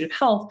Terrain Institute of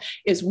Health,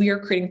 is we are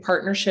creating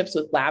partnerships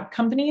with lab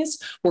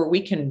companies where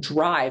we can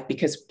drive,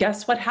 because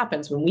guess what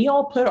happens when we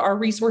all put our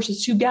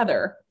resources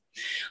together?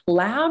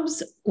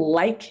 Labs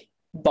like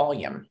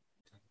volume.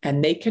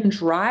 And they can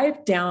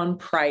drive down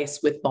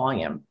price with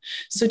volume.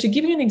 So to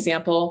give you an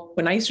example,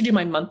 when I used to do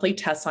my monthly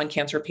tests on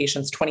cancer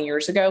patients 20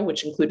 years ago,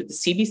 which included the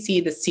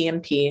CBC, the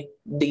CMP,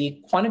 the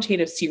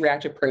quantitative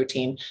C-reactive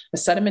protein, a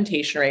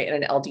sedimentation rate,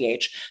 and an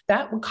LDH,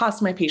 that would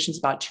cost my patients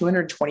about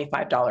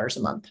 $225 a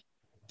month.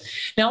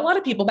 Now, a lot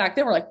of people back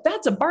then were like,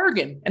 that's a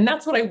bargain. And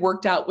that's what I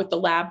worked out with the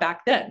lab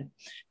back then.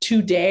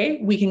 Today,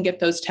 we can get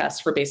those tests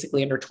for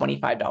basically under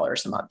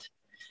 $25 a month.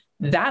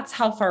 That's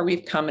how far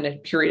we've come in a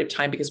period of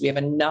time because we have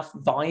enough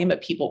volume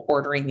of people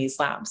ordering these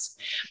labs.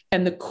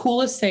 And the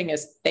coolest thing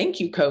is, thank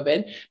you,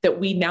 COVID, that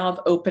we now have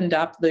opened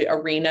up the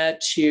arena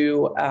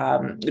to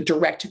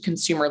direct to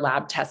consumer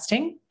lab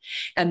testing.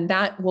 And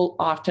that will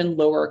often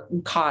lower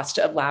cost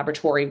of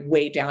laboratory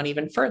way down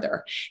even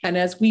further. And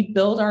as we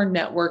build our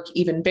network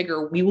even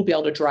bigger, we will be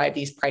able to drive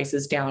these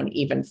prices down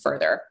even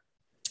further.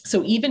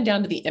 So even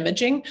down to the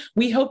imaging,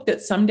 we hope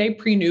that someday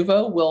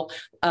Prenuvo will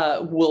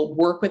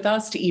work with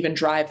us to even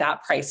drive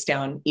that price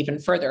down even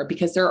further,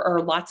 because there are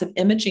lots of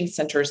imaging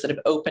centers that have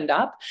opened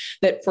up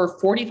that for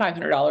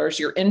 $4,500,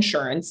 your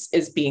insurance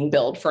is being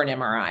billed for an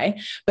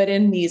MRI. But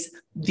in these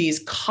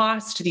like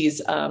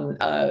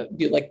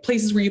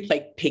places where you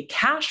pay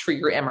cash for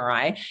your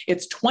MRI,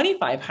 it's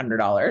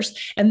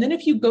 $2,500. And then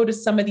if you go to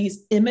some of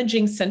these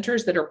imaging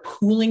centers that are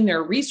pooling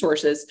their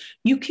resources,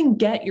 you can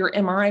get your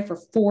MRI for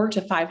 $400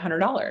 to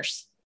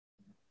 $500.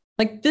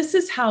 Like this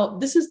is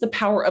the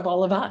power of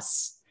all of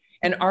us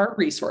and our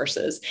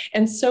resources.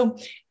 And so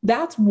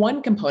that's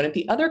one component.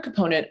 The other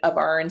component of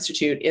our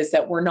institute is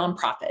that we're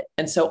nonprofit.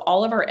 And so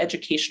all of our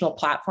educational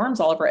platforms,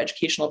 all of our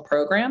educational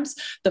programs,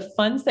 the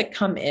funds that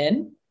come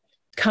in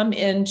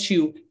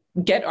to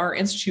get our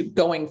institute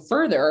going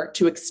further,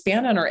 to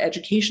expand on our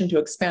education, to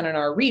expand on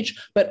our reach,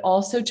 but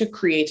also to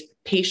create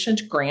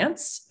patient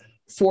grants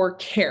for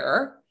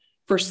care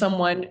for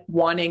someone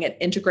wanting an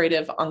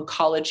integrative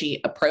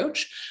oncology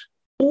approach,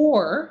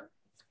 or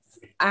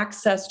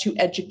access to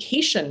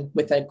education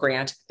with a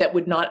grant that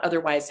would not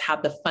otherwise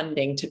have the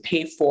funding to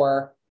pay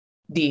for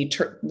the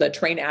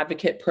Train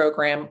Advocate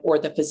program or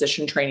the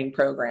physician training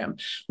program.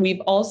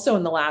 We've also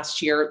in the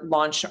last year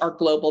launched our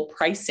global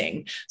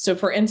pricing. So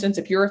for instance,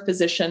 if you're a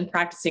physician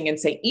practicing in,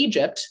 say,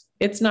 Egypt,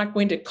 it's not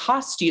going to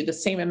cost you the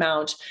same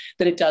amount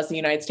that it does in the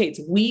United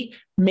States. We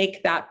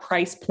make that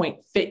price point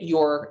fit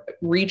your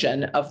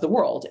region of the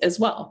world as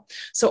well.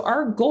 So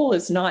our goal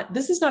is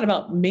this is not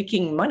about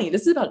making money.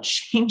 This is about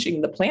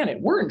changing the planet.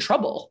 We're in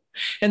trouble.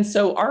 And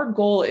so our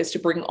goal is to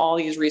bring all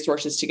these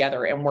resources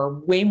together, and we're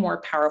way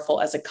more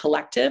powerful as a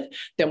collective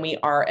than we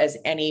are as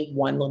any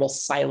one little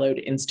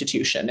siloed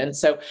institution. And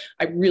so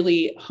I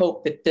really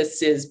hope that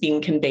this is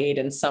being conveyed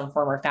in some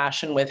form or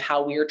fashion with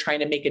how we are trying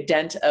to make a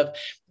dent of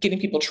getting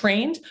people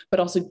trained, but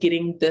also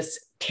getting this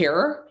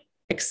care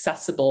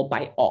accessible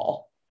by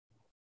all.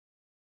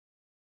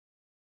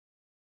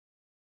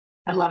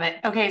 I love it.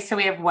 Okay, so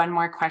we have one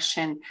more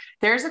question.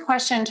 There's a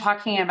question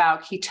talking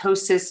about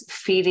ketosis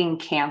feeding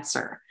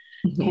cancer.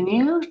 Can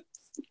you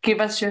give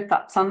us your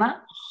thoughts on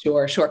that?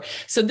 Sure.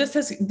 So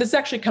this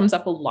actually comes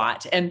up a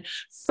lot. And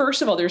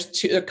first of all,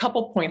 there's a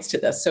couple points to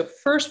this. So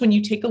first, when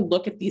you take a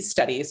look at these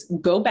studies,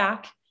 go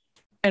back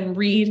and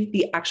read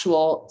the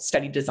actual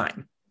study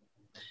design.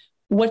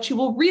 What you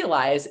will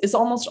realize is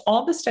almost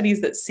all the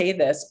studies that say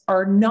this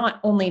are not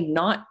only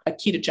not a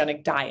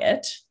ketogenic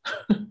diet,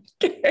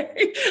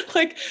 okay?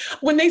 Like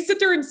when they sit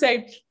there and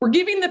say, we're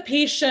giving the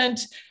patient,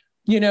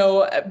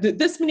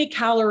 this many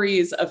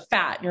calories of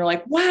fat, and you're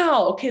like,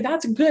 wow, okay,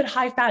 that's a good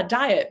high fat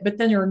diet, but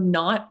then you're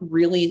not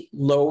really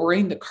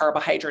lowering the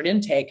carbohydrate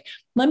intake.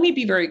 Let me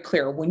be very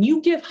clear. When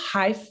you give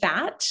high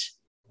fat,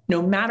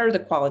 no matter the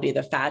quality of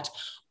the fat,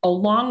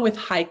 along with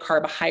high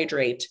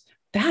carbohydrate,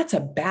 that's a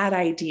bad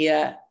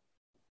idea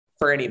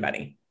for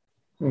anybody,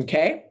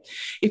 okay?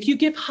 If you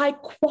give high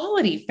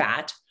quality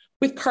fat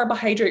with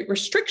carbohydrate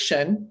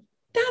restriction,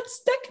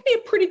 that can be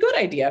a pretty good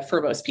idea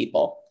for most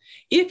people.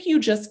 If you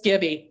just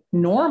give a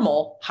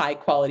normal high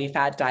quality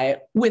fat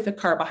diet with a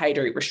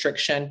carbohydrate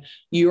restriction,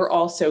 you're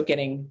also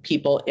getting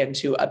people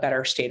into a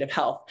better state of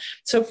health.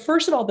 So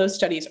first of all, those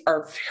studies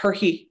are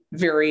very,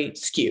 very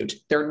skewed.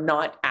 They're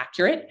not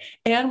accurate.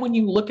 And when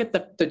you look at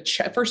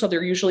first of all,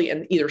 they're usually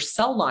in either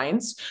cell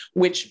lines,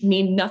 which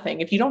mean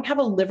nothing. If you don't have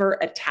a liver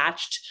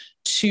attached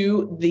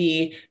to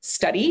the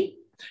study,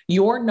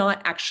 you're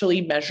not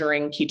actually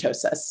measuring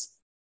ketosis.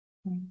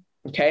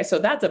 Okay, so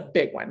that's a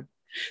big one.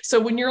 So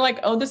when you're like,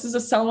 oh, this is a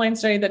cell line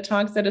study that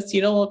talks that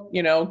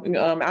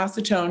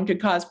acetone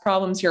could cause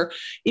problems here.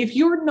 If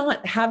you're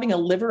not having a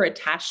liver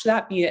attached to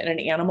that, be it in an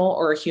animal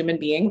or a human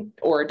being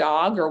or a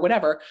dog or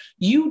whatever,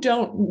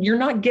 you're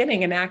not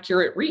getting an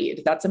accurate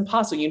read. That's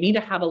impossible. You need to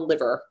have a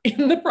liver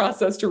in the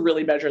process to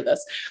really measure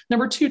this.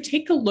 Number two,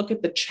 take a look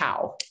at the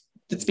chow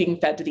that's being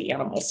fed to the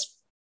animals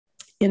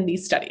in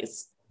these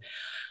studies.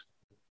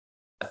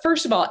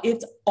 First of all,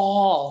 it's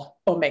all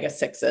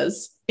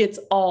omega-6s. It's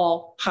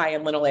all high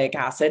in linoleic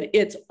acid.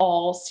 It's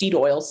all seed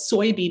oils,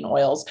 soybean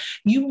oils.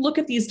 You look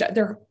at these,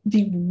 they're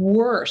the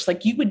worst.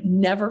 Like you would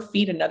never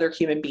feed another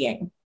human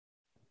being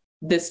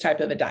this type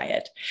of a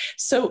diet.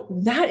 So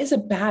that is a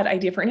bad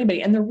idea for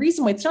anybody. And the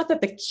reason why, it's not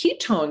that the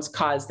ketones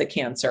cause the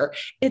cancer,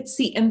 it's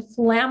the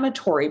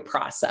inflammatory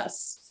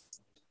process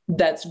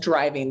that's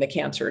driving the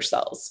cancer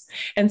cells.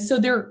 And so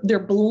they're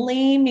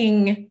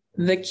blaming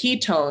the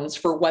ketones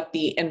for what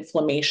the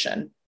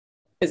inflammation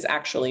is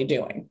actually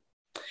doing.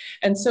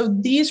 And so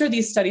these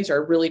studies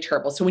are really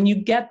terrible. So when you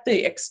get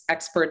the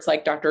experts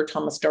like Dr.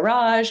 Thomas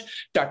Daraj,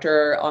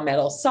 Dr. Ahmed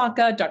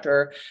El-Saka,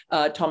 Dr.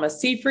 Thomas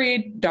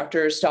Seyfried,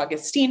 Drs.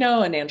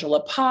 D'Agostino and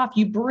Angela Poff,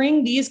 you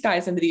bring these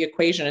guys into the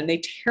equation and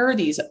they tear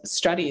these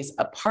studies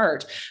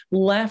apart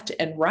left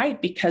and right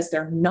because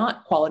they're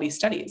not quality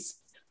studies.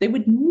 They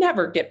would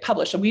never get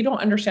published. And we don't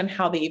understand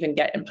how they even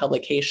get in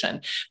publication.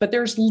 But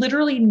there's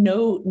literally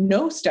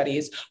no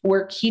studies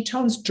where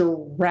ketones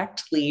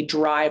directly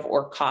drive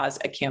or cause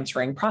a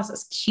cancering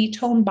process.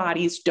 Ketone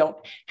bodies don't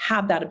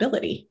have that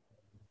ability.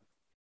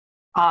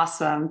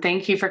 Awesome.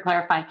 Thank you for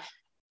clarifying.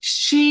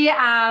 She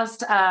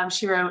asked,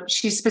 she wrote,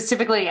 she's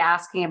specifically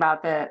asking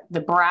about the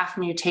BRAF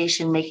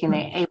mutation making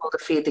it able to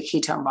feed the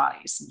ketone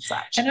bodies and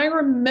such. And I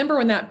remember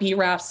when that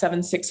BRAF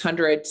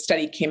 7600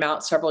 study came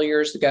out several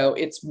years ago.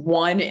 It's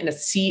one in a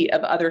sea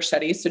of other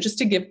studies. So just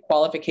to give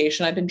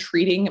qualification, I've been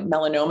treating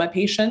melanoma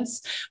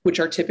patients, which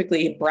are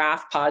typically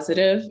BRAF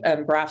positive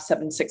and BRAF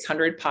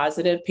 7600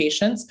 positive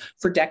patients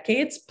for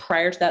decades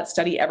prior to that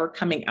study ever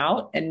coming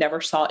out and never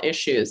saw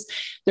issues.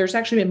 There's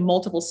actually been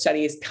multiple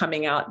studies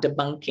coming out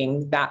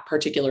debunking that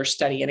particular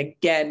study. And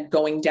again,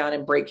 going down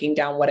and breaking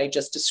down what I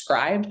just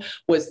described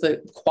was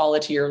the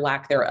quality or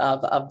lack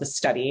thereof of the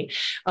study.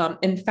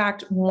 In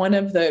fact, one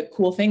of the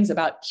cool things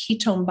about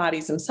ketone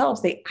bodies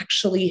themselves, they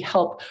actually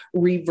help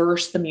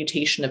reverse the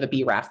mutation of a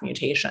BRAF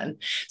mutation.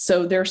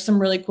 So there's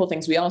some really cool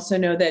things. We also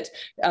know that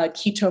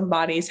ketone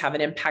bodies have an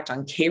impact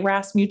on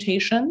KRAS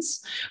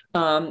mutations,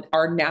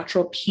 our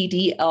natural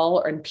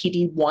PDL and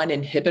PD-1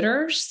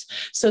 inhibitors.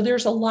 So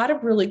there's a lot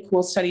of really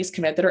cool studies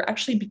coming out that are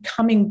actually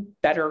becoming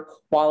better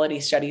quality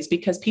studies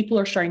because people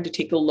are starting to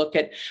take a look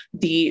at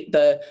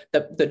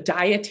the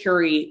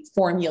dietary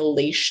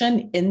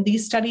formulation in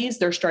these studies.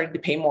 They're starting to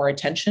pay more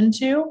attention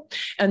to,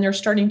 and they're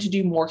starting to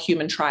do more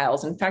human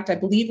trials. In fact, I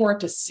believe we're up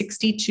to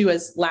 62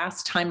 as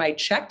last time I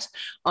checked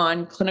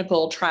on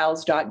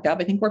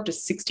clinicaltrials.gov. I think we're up to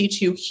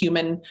 62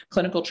 human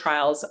clinical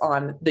trials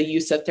on the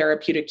use of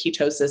therapeutic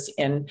ketosis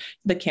in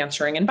the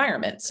cancering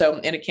environment. So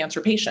in a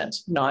cancer patient,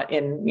 not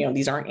in,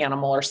 these aren't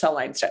animal or cell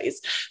line studies.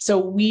 So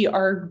we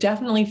are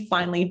definitely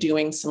finally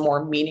doing some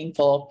more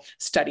meaningful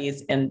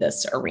studies in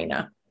this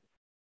arena.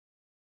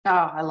 Oh,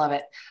 I love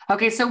it.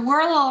 Okay, so we're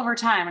a little over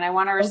time and I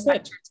want to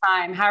respect your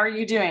time. How are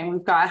you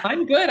doing?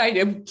 I'm good.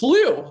 I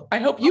flew. I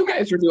hope you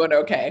guys are doing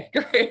okay.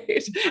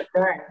 Great.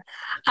 Sure.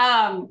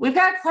 We've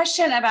got a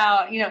question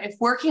about, if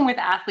working with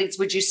athletes,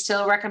 would you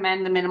still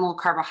recommend the minimal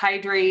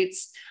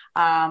carbohydrates,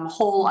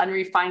 whole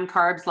unrefined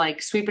carbs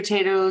like sweet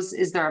potatoes?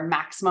 Is there a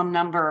maximum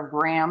number of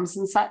grams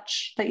and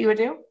such that you would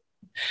do?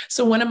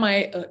 So one of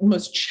my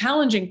most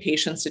challenging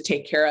patients to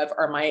take care of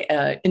are my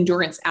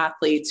endurance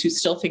athletes who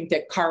still think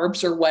that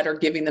carbs or what are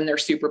giving them their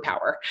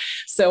superpower.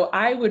 So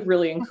I would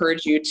really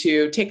encourage you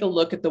to take a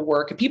look at the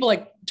work of people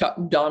like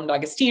Dom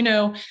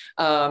D'Agostino,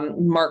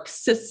 Mark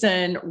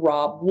Sisson,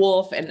 Rob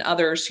Wolf, and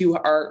others who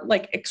are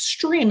like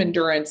extreme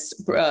endurance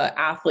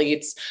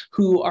athletes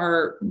who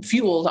are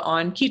fueled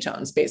on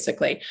ketones,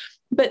 basically.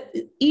 But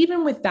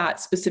even with that,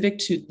 specific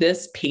to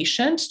this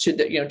patient, to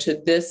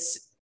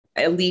this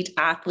elite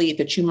athlete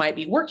that you might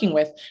be working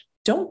with,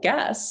 don't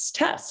guess,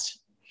 test.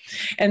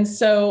 And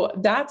so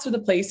that's the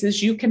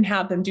places you can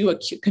have them do a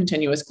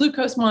continuous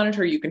glucose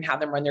monitor. You can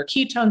have them run their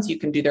ketones. You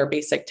can do their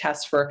basic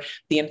tests for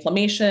the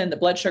inflammation, the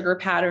blood sugar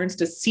patterns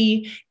to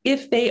see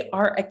if they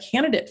are a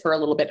candidate for a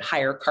little bit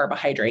higher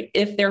carbohydrate,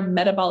 if they're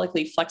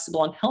metabolically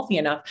flexible and healthy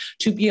enough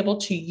to be able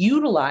to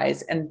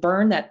utilize and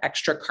burn that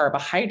extra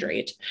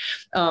carbohydrate.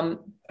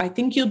 I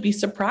think you'll be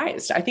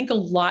surprised. I think a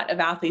lot of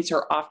athletes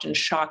are often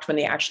shocked when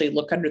they actually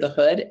look under the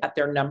hood at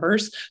their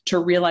numbers to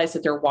realize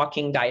that they're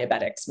walking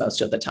diabetics most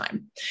of the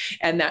time.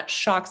 And that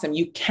shocks them.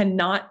 You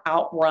cannot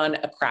outrun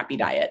a crappy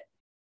diet.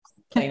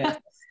 Plain and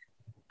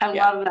I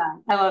love that.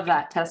 I love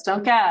that. Test,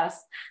 don't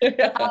guess.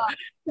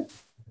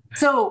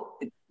 So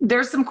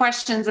there's some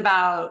questions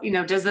about,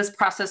 does this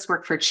process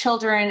work for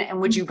children?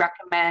 And would you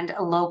recommend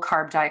a low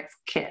carb diet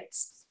for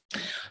kids?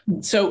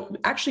 So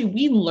actually,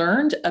 we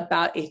learned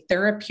about a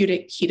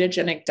therapeutic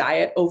ketogenic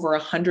diet over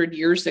 100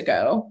 years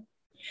ago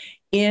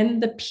in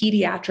the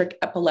pediatric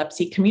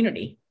epilepsy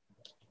community,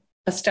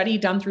 a study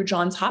done through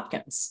Johns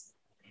Hopkins,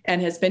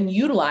 and has been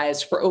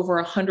utilized for over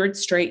 100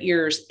 straight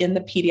years in the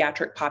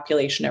pediatric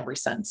population ever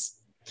since.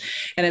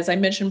 And as I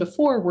mentioned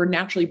before, we're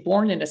naturally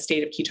born in a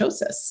state of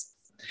ketosis.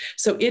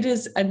 So it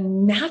is a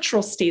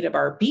natural state of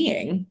our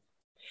being.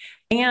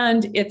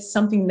 And it's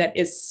something that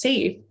is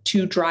safe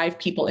to drive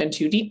people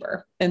into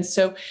deeper. And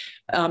so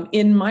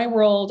in my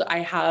world, I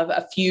have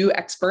a few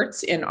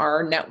experts in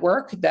our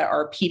network that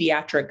are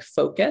pediatric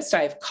focused.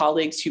 I have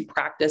colleagues who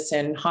practice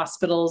in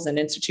hospitals and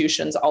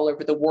institutions all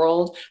over the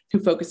world who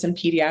focus in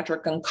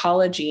pediatric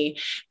oncology.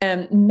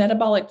 And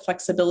metabolic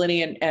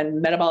flexibility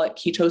and metabolic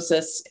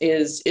ketosis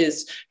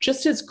is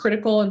just as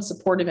critical and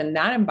supportive in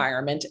that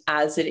environment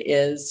as it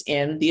is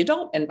in the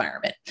adult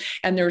environment.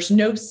 And there's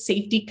no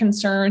safety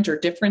concerns or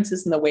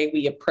differences in the way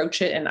we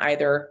approach it in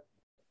either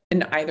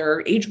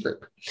age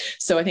group.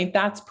 So I think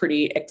that's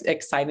pretty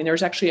exciting.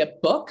 There's actually a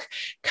book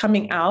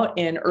coming out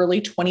in early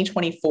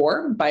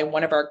 2024 by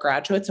one of our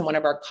graduates and one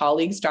of our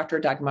colleagues, Dr.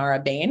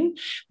 Dagmara Bain.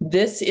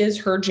 This is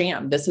her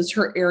jam. This is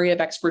her area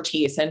of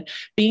expertise. And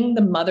being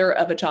the mother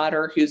of a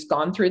daughter who's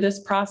gone through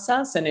this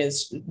process and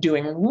is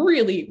doing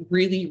really,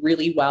 really,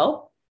 really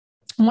well.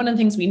 One of the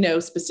things we know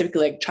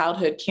specifically, like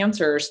childhood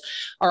cancers,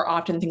 are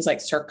often things like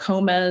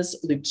sarcomas,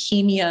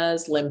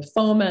 leukemias,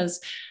 lymphomas.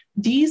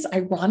 These,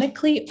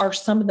 ironically, are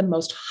some of the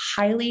most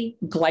highly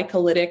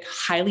glycolytic,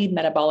 highly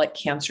metabolic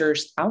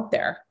cancers out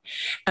there.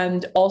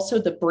 And also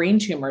the brain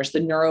tumors,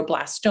 the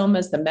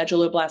neuroblastomas, the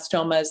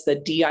medulloblastomas, the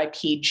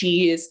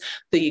DIPGs,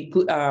 the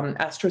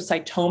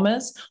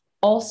astrocytomas,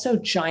 also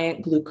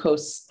giant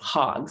glucose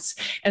hogs.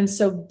 And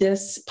so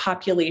this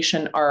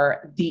population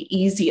are the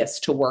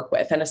easiest to work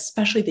with. And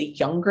especially the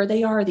younger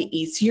they are, the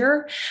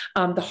easier.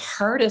 The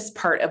hardest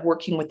part of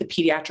working with the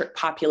pediatric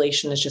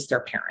population is just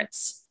their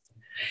parents,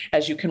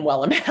 as you can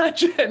well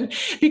imagine,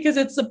 because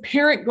it's the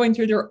parent going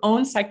through their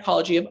own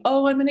psychology of,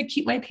 oh, I'm going to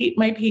keep my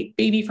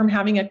baby from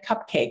having a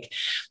cupcake.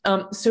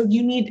 So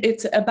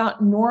it's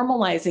about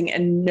normalizing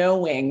and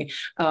knowing.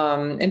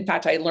 In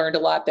fact, I learned a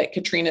lot that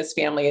Katrina's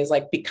family has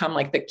become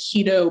like the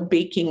keto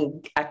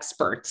baking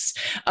experts,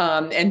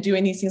 and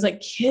doing these things. Like,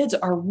 kids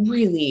are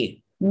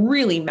really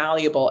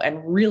malleable and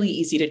really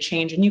easy to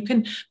change. And you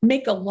can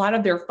make a lot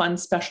of their fun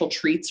special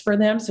treats for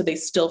them so they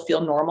still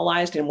feel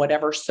normalized in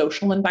whatever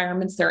social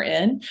environments they're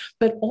in.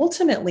 But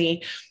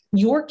ultimately,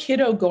 your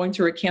kiddo going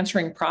through a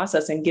cancering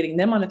process and getting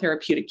them on a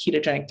therapeutic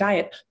ketogenic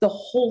diet, the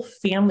whole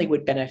family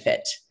would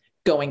benefit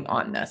going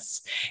on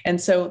this.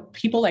 And so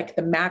people like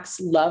the Max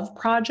Love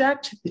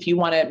Project, if you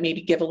want to maybe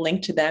give a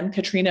link to them,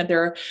 Katrina,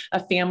 they're a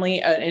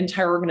family, an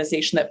entire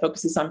organization that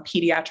focuses on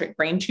pediatric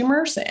brain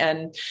tumors.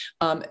 And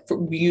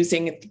for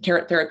using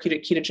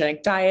therapeutic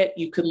ketogenic diet,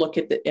 you could look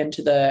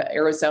into the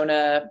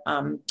Arizona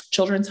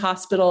Children's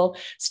Hospital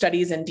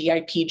studies in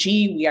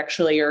DIPG. We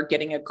actually are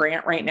getting a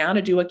grant right now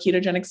to do a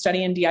ketogenic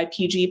study in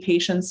DIPG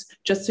patients.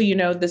 Just so you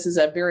know, this is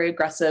a very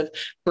aggressive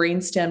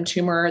brainstem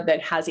tumor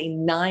that has a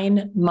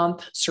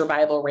 9-month survival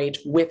rate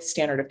with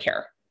standard of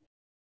care.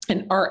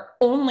 And our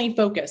only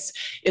focus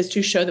is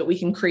to show that we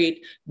can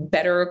create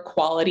better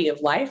quality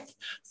of life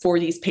for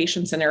these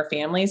patients and their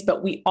families.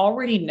 But we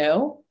already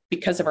know,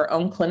 because of our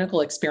own clinical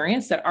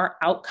experience, that our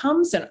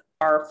outcomes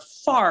are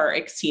far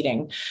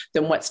exceeding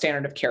than what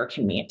standard of care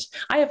can meet.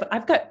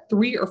 I've got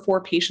 3 or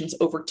 4 patients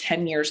over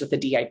 10 years with the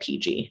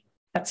DIPG.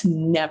 That's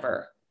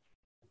never,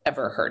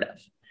 ever heard of.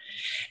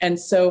 And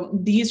so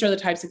these are the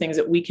types of things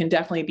that we can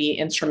definitely be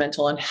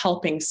instrumental in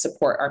helping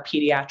support our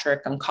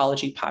pediatric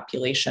oncology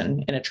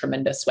population in a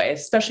tremendous way,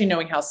 especially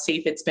knowing how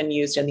safe it's been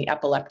used in the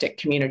epileptic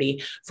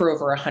community for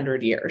over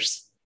 100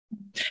 years.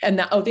 And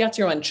that's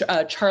your one,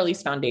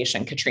 Charlie's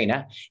Foundation,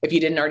 Katrina, if you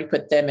didn't already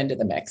put them into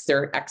the mix.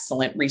 They're an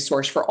excellent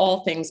resource for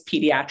all things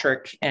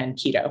pediatric and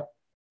keto.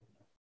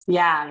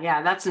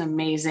 Yeah, that's an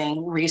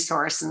amazing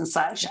resource and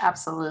such.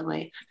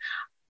 Absolutely.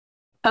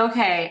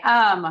 Okay.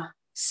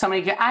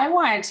 I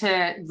wanted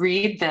to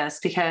read this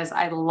because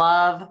I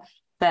love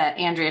that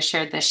Andrea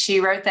shared this. She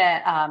wrote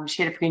that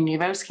she had a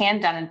pre-nuvo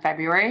scan done in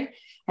February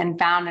and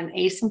found an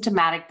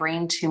asymptomatic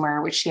brain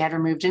tumor, which she had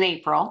removed in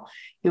April.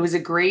 It was a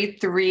grade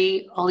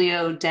 3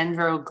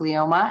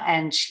 oleodendroglioma,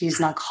 and she's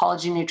an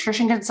oncology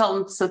nutrition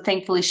consultant. So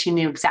thankfully she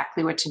knew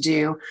exactly what to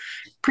do.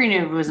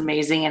 Pre-nuvo was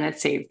amazing and it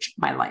saved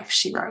my life,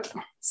 she wrote.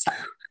 So.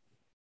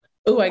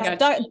 Oh, I got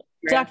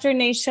Dr.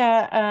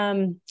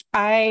 Nasha,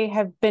 I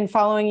have been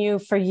following you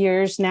for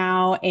years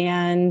now,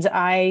 and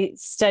I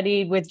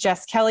studied with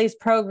Jess Kelly's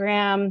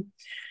program,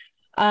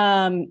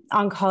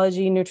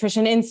 Oncology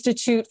Nutrition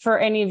Institute, for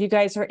any of you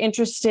guys who are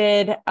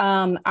interested.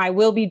 I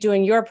will be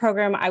doing your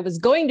program. I was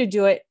going to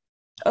do it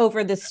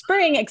over the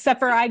spring, except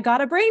for I got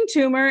a brain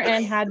tumor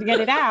and had to get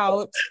it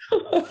out.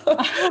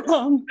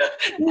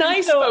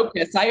 Nice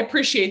focus. I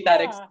appreciate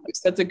that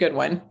excuse. That's a good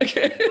one.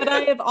 But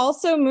I have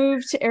also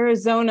moved to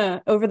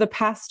Arizona over the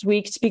past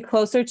week to be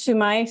closer to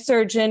my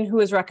surgeon, who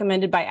was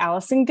recommended by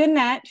Allison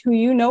Gannett, who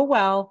you know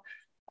well.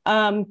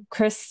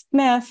 Chris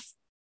Smith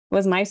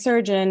was my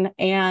surgeon,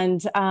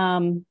 and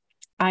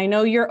I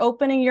know you're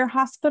opening your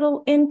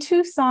hospital in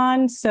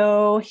Tucson,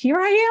 so here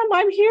I am.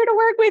 I'm here to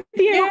work with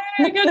you. Yeah,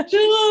 I got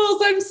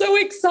chills. I'm so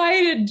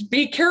excited.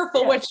 Be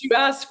careful what you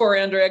ask for,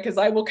 Andrea, because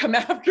I will come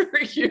after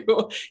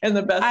you in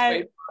the best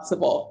way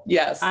possible.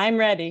 Yes. I'm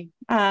ready.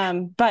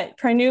 But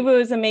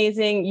pre-nuvo is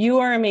amazing. You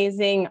are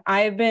amazing.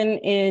 I've been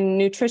in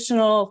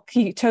nutritional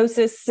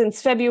ketosis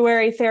since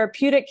February,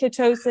 therapeutic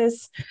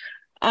ketosis,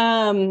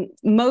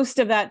 most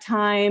of that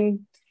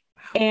time.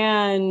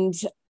 And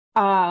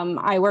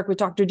I work with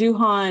Dr.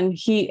 Duhan.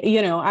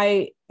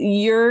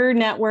 Your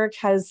network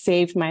has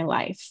saved my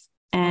life,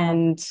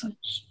 and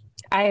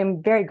I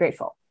am very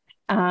grateful.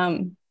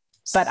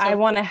 But I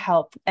want to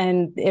help.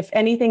 And if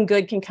anything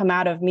good can come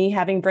out of me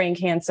having brain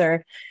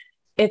cancer,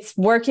 it's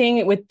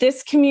working with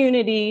this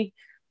community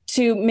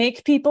to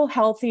make people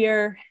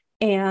healthier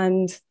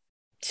and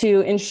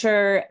to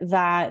ensure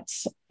that,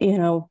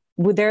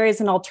 there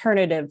is an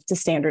alternative to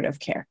standard of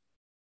care.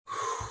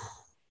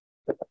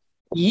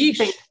 Yeesh.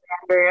 Thanks,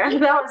 Andrea.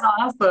 That was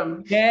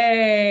awesome.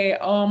 Yay.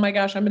 Oh my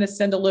gosh. I'm going to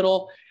send a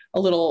little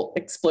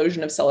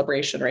explosion of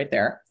celebration right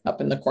there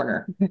up in the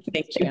corner.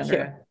 Thank you,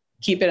 Andrea.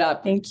 Keep it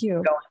up. Thank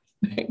you.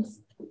 Thanks.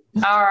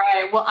 All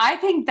right. Well, I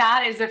think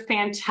that is a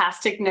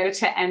fantastic note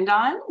to end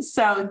on.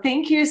 So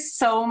thank you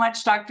so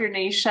much, Dr.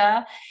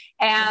 Nasha.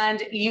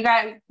 And you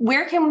guys,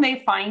 where can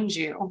they find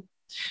you?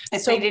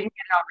 If they didn't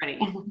get it already.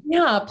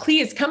 Yeah,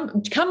 please come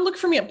look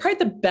for me. Probably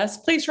the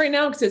best place right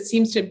now, because it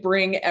seems to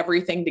bring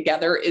everything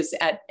together, is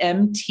at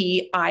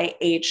mtih.org,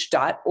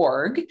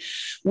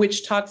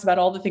 which talks about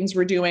all the things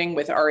we're doing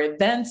with our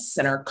events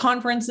and our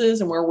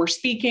conferences and where we're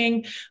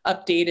speaking,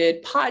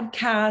 updated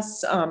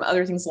podcasts,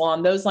 other things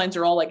along those lines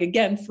are all, like,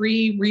 again,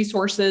 free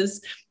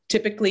resources,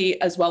 typically,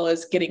 as well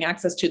as getting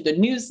access to the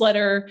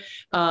newsletter,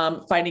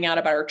 finding out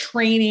about our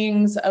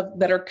trainings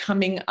that are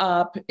coming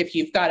up. If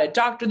you've got a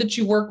doctor that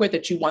you work with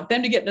that you want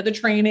them to get into the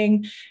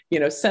training,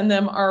 send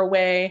them our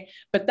way.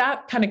 But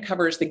that kind of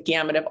covers the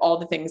gamut of all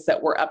the things that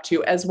we're up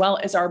to, as well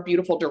as our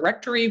beautiful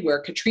directory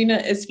where Katrina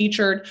is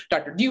featured,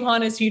 Dr.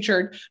 Duhan is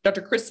featured,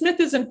 Dr. Chris Smith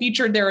isn't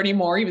featured there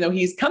anymore, even though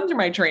he's come through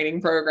my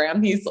training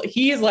program.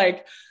 He's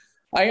like,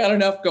 I got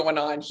enough going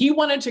on. He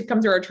wanted to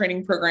come through our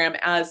training program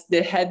as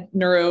the head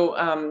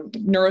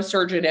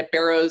neurosurgeon at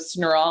Barrows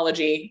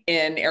Neurology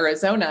in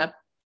Arizona.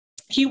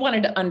 He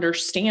wanted to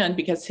understand,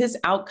 because his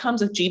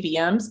outcomes of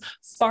GBMs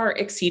far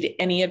exceed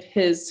any of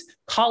his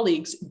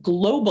colleagues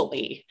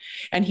globally.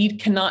 And he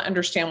cannot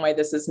understand why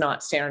this is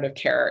not standard of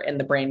care in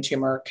the brain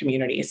tumor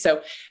community.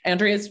 So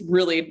Andrea's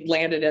really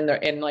landed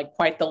in like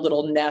quite the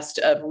little nest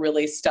of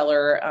really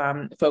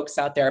stellar folks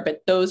out there.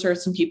 But those are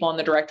some people on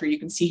the directory you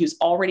can see who's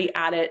already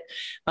at it,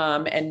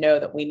 and know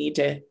that we need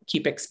to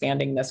keep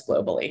expanding this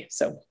globally.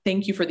 So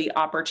thank you for the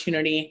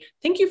opportunity.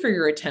 Thank you for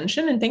your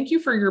attention, and thank you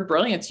for your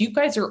brilliance. You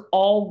guys are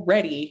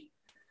already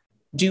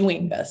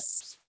doing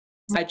this.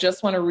 I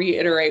just want to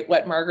reiterate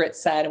what Margaret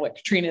said and what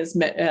Katrina's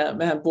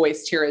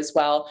voiced here as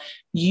well.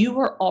 You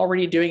are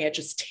already doing it.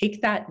 Just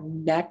take that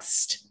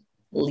next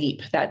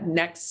leap, that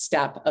next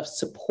step of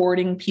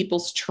supporting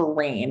people's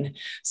terrain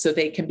so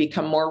they can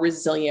become more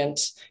resilient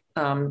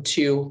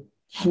to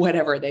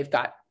whatever they've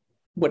got,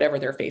 whatever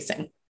they're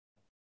facing.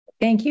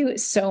 Thank you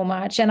so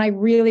much. And I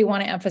really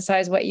want to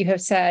emphasize what you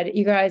have said.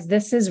 You guys,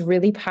 this is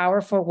really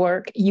powerful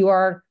work. You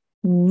are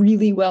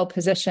really well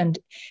positioned.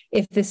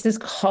 If this is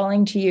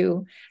calling to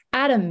you,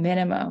 at a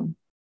minimum,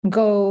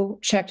 go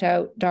check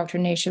out Dr.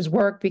 Nasha's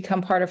work,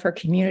 become part of her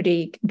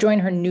community, join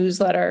her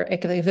newsletter.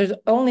 If there's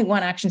only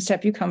one action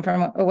step you come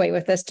from away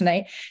with this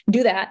tonight,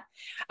 do that.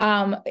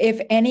 If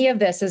any of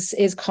this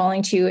is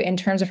calling to you in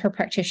terms of her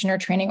practitioner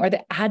training or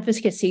the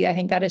advocacy, I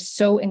think that is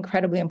so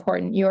incredibly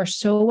important. You are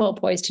so well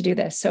poised to do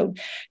this. So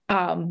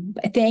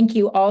thank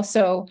you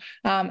also,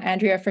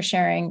 Andrea, for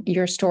sharing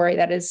your story.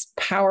 That is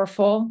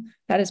powerful.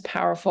 That is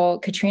powerful.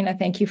 Katrina,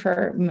 thank you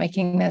for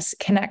making this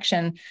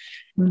connection.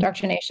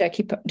 Dr. Nasha,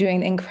 keep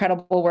doing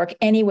incredible work.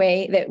 Any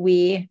way that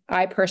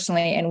I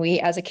personally, and we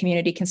as a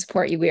community can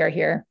support you, we are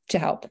here to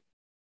help.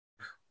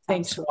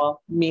 Thanks,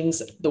 all.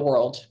 Means the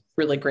world.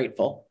 Really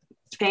grateful.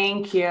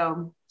 Thank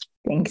you.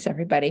 Thanks,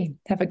 everybody.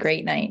 Have a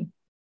great night.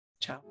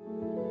 Ciao.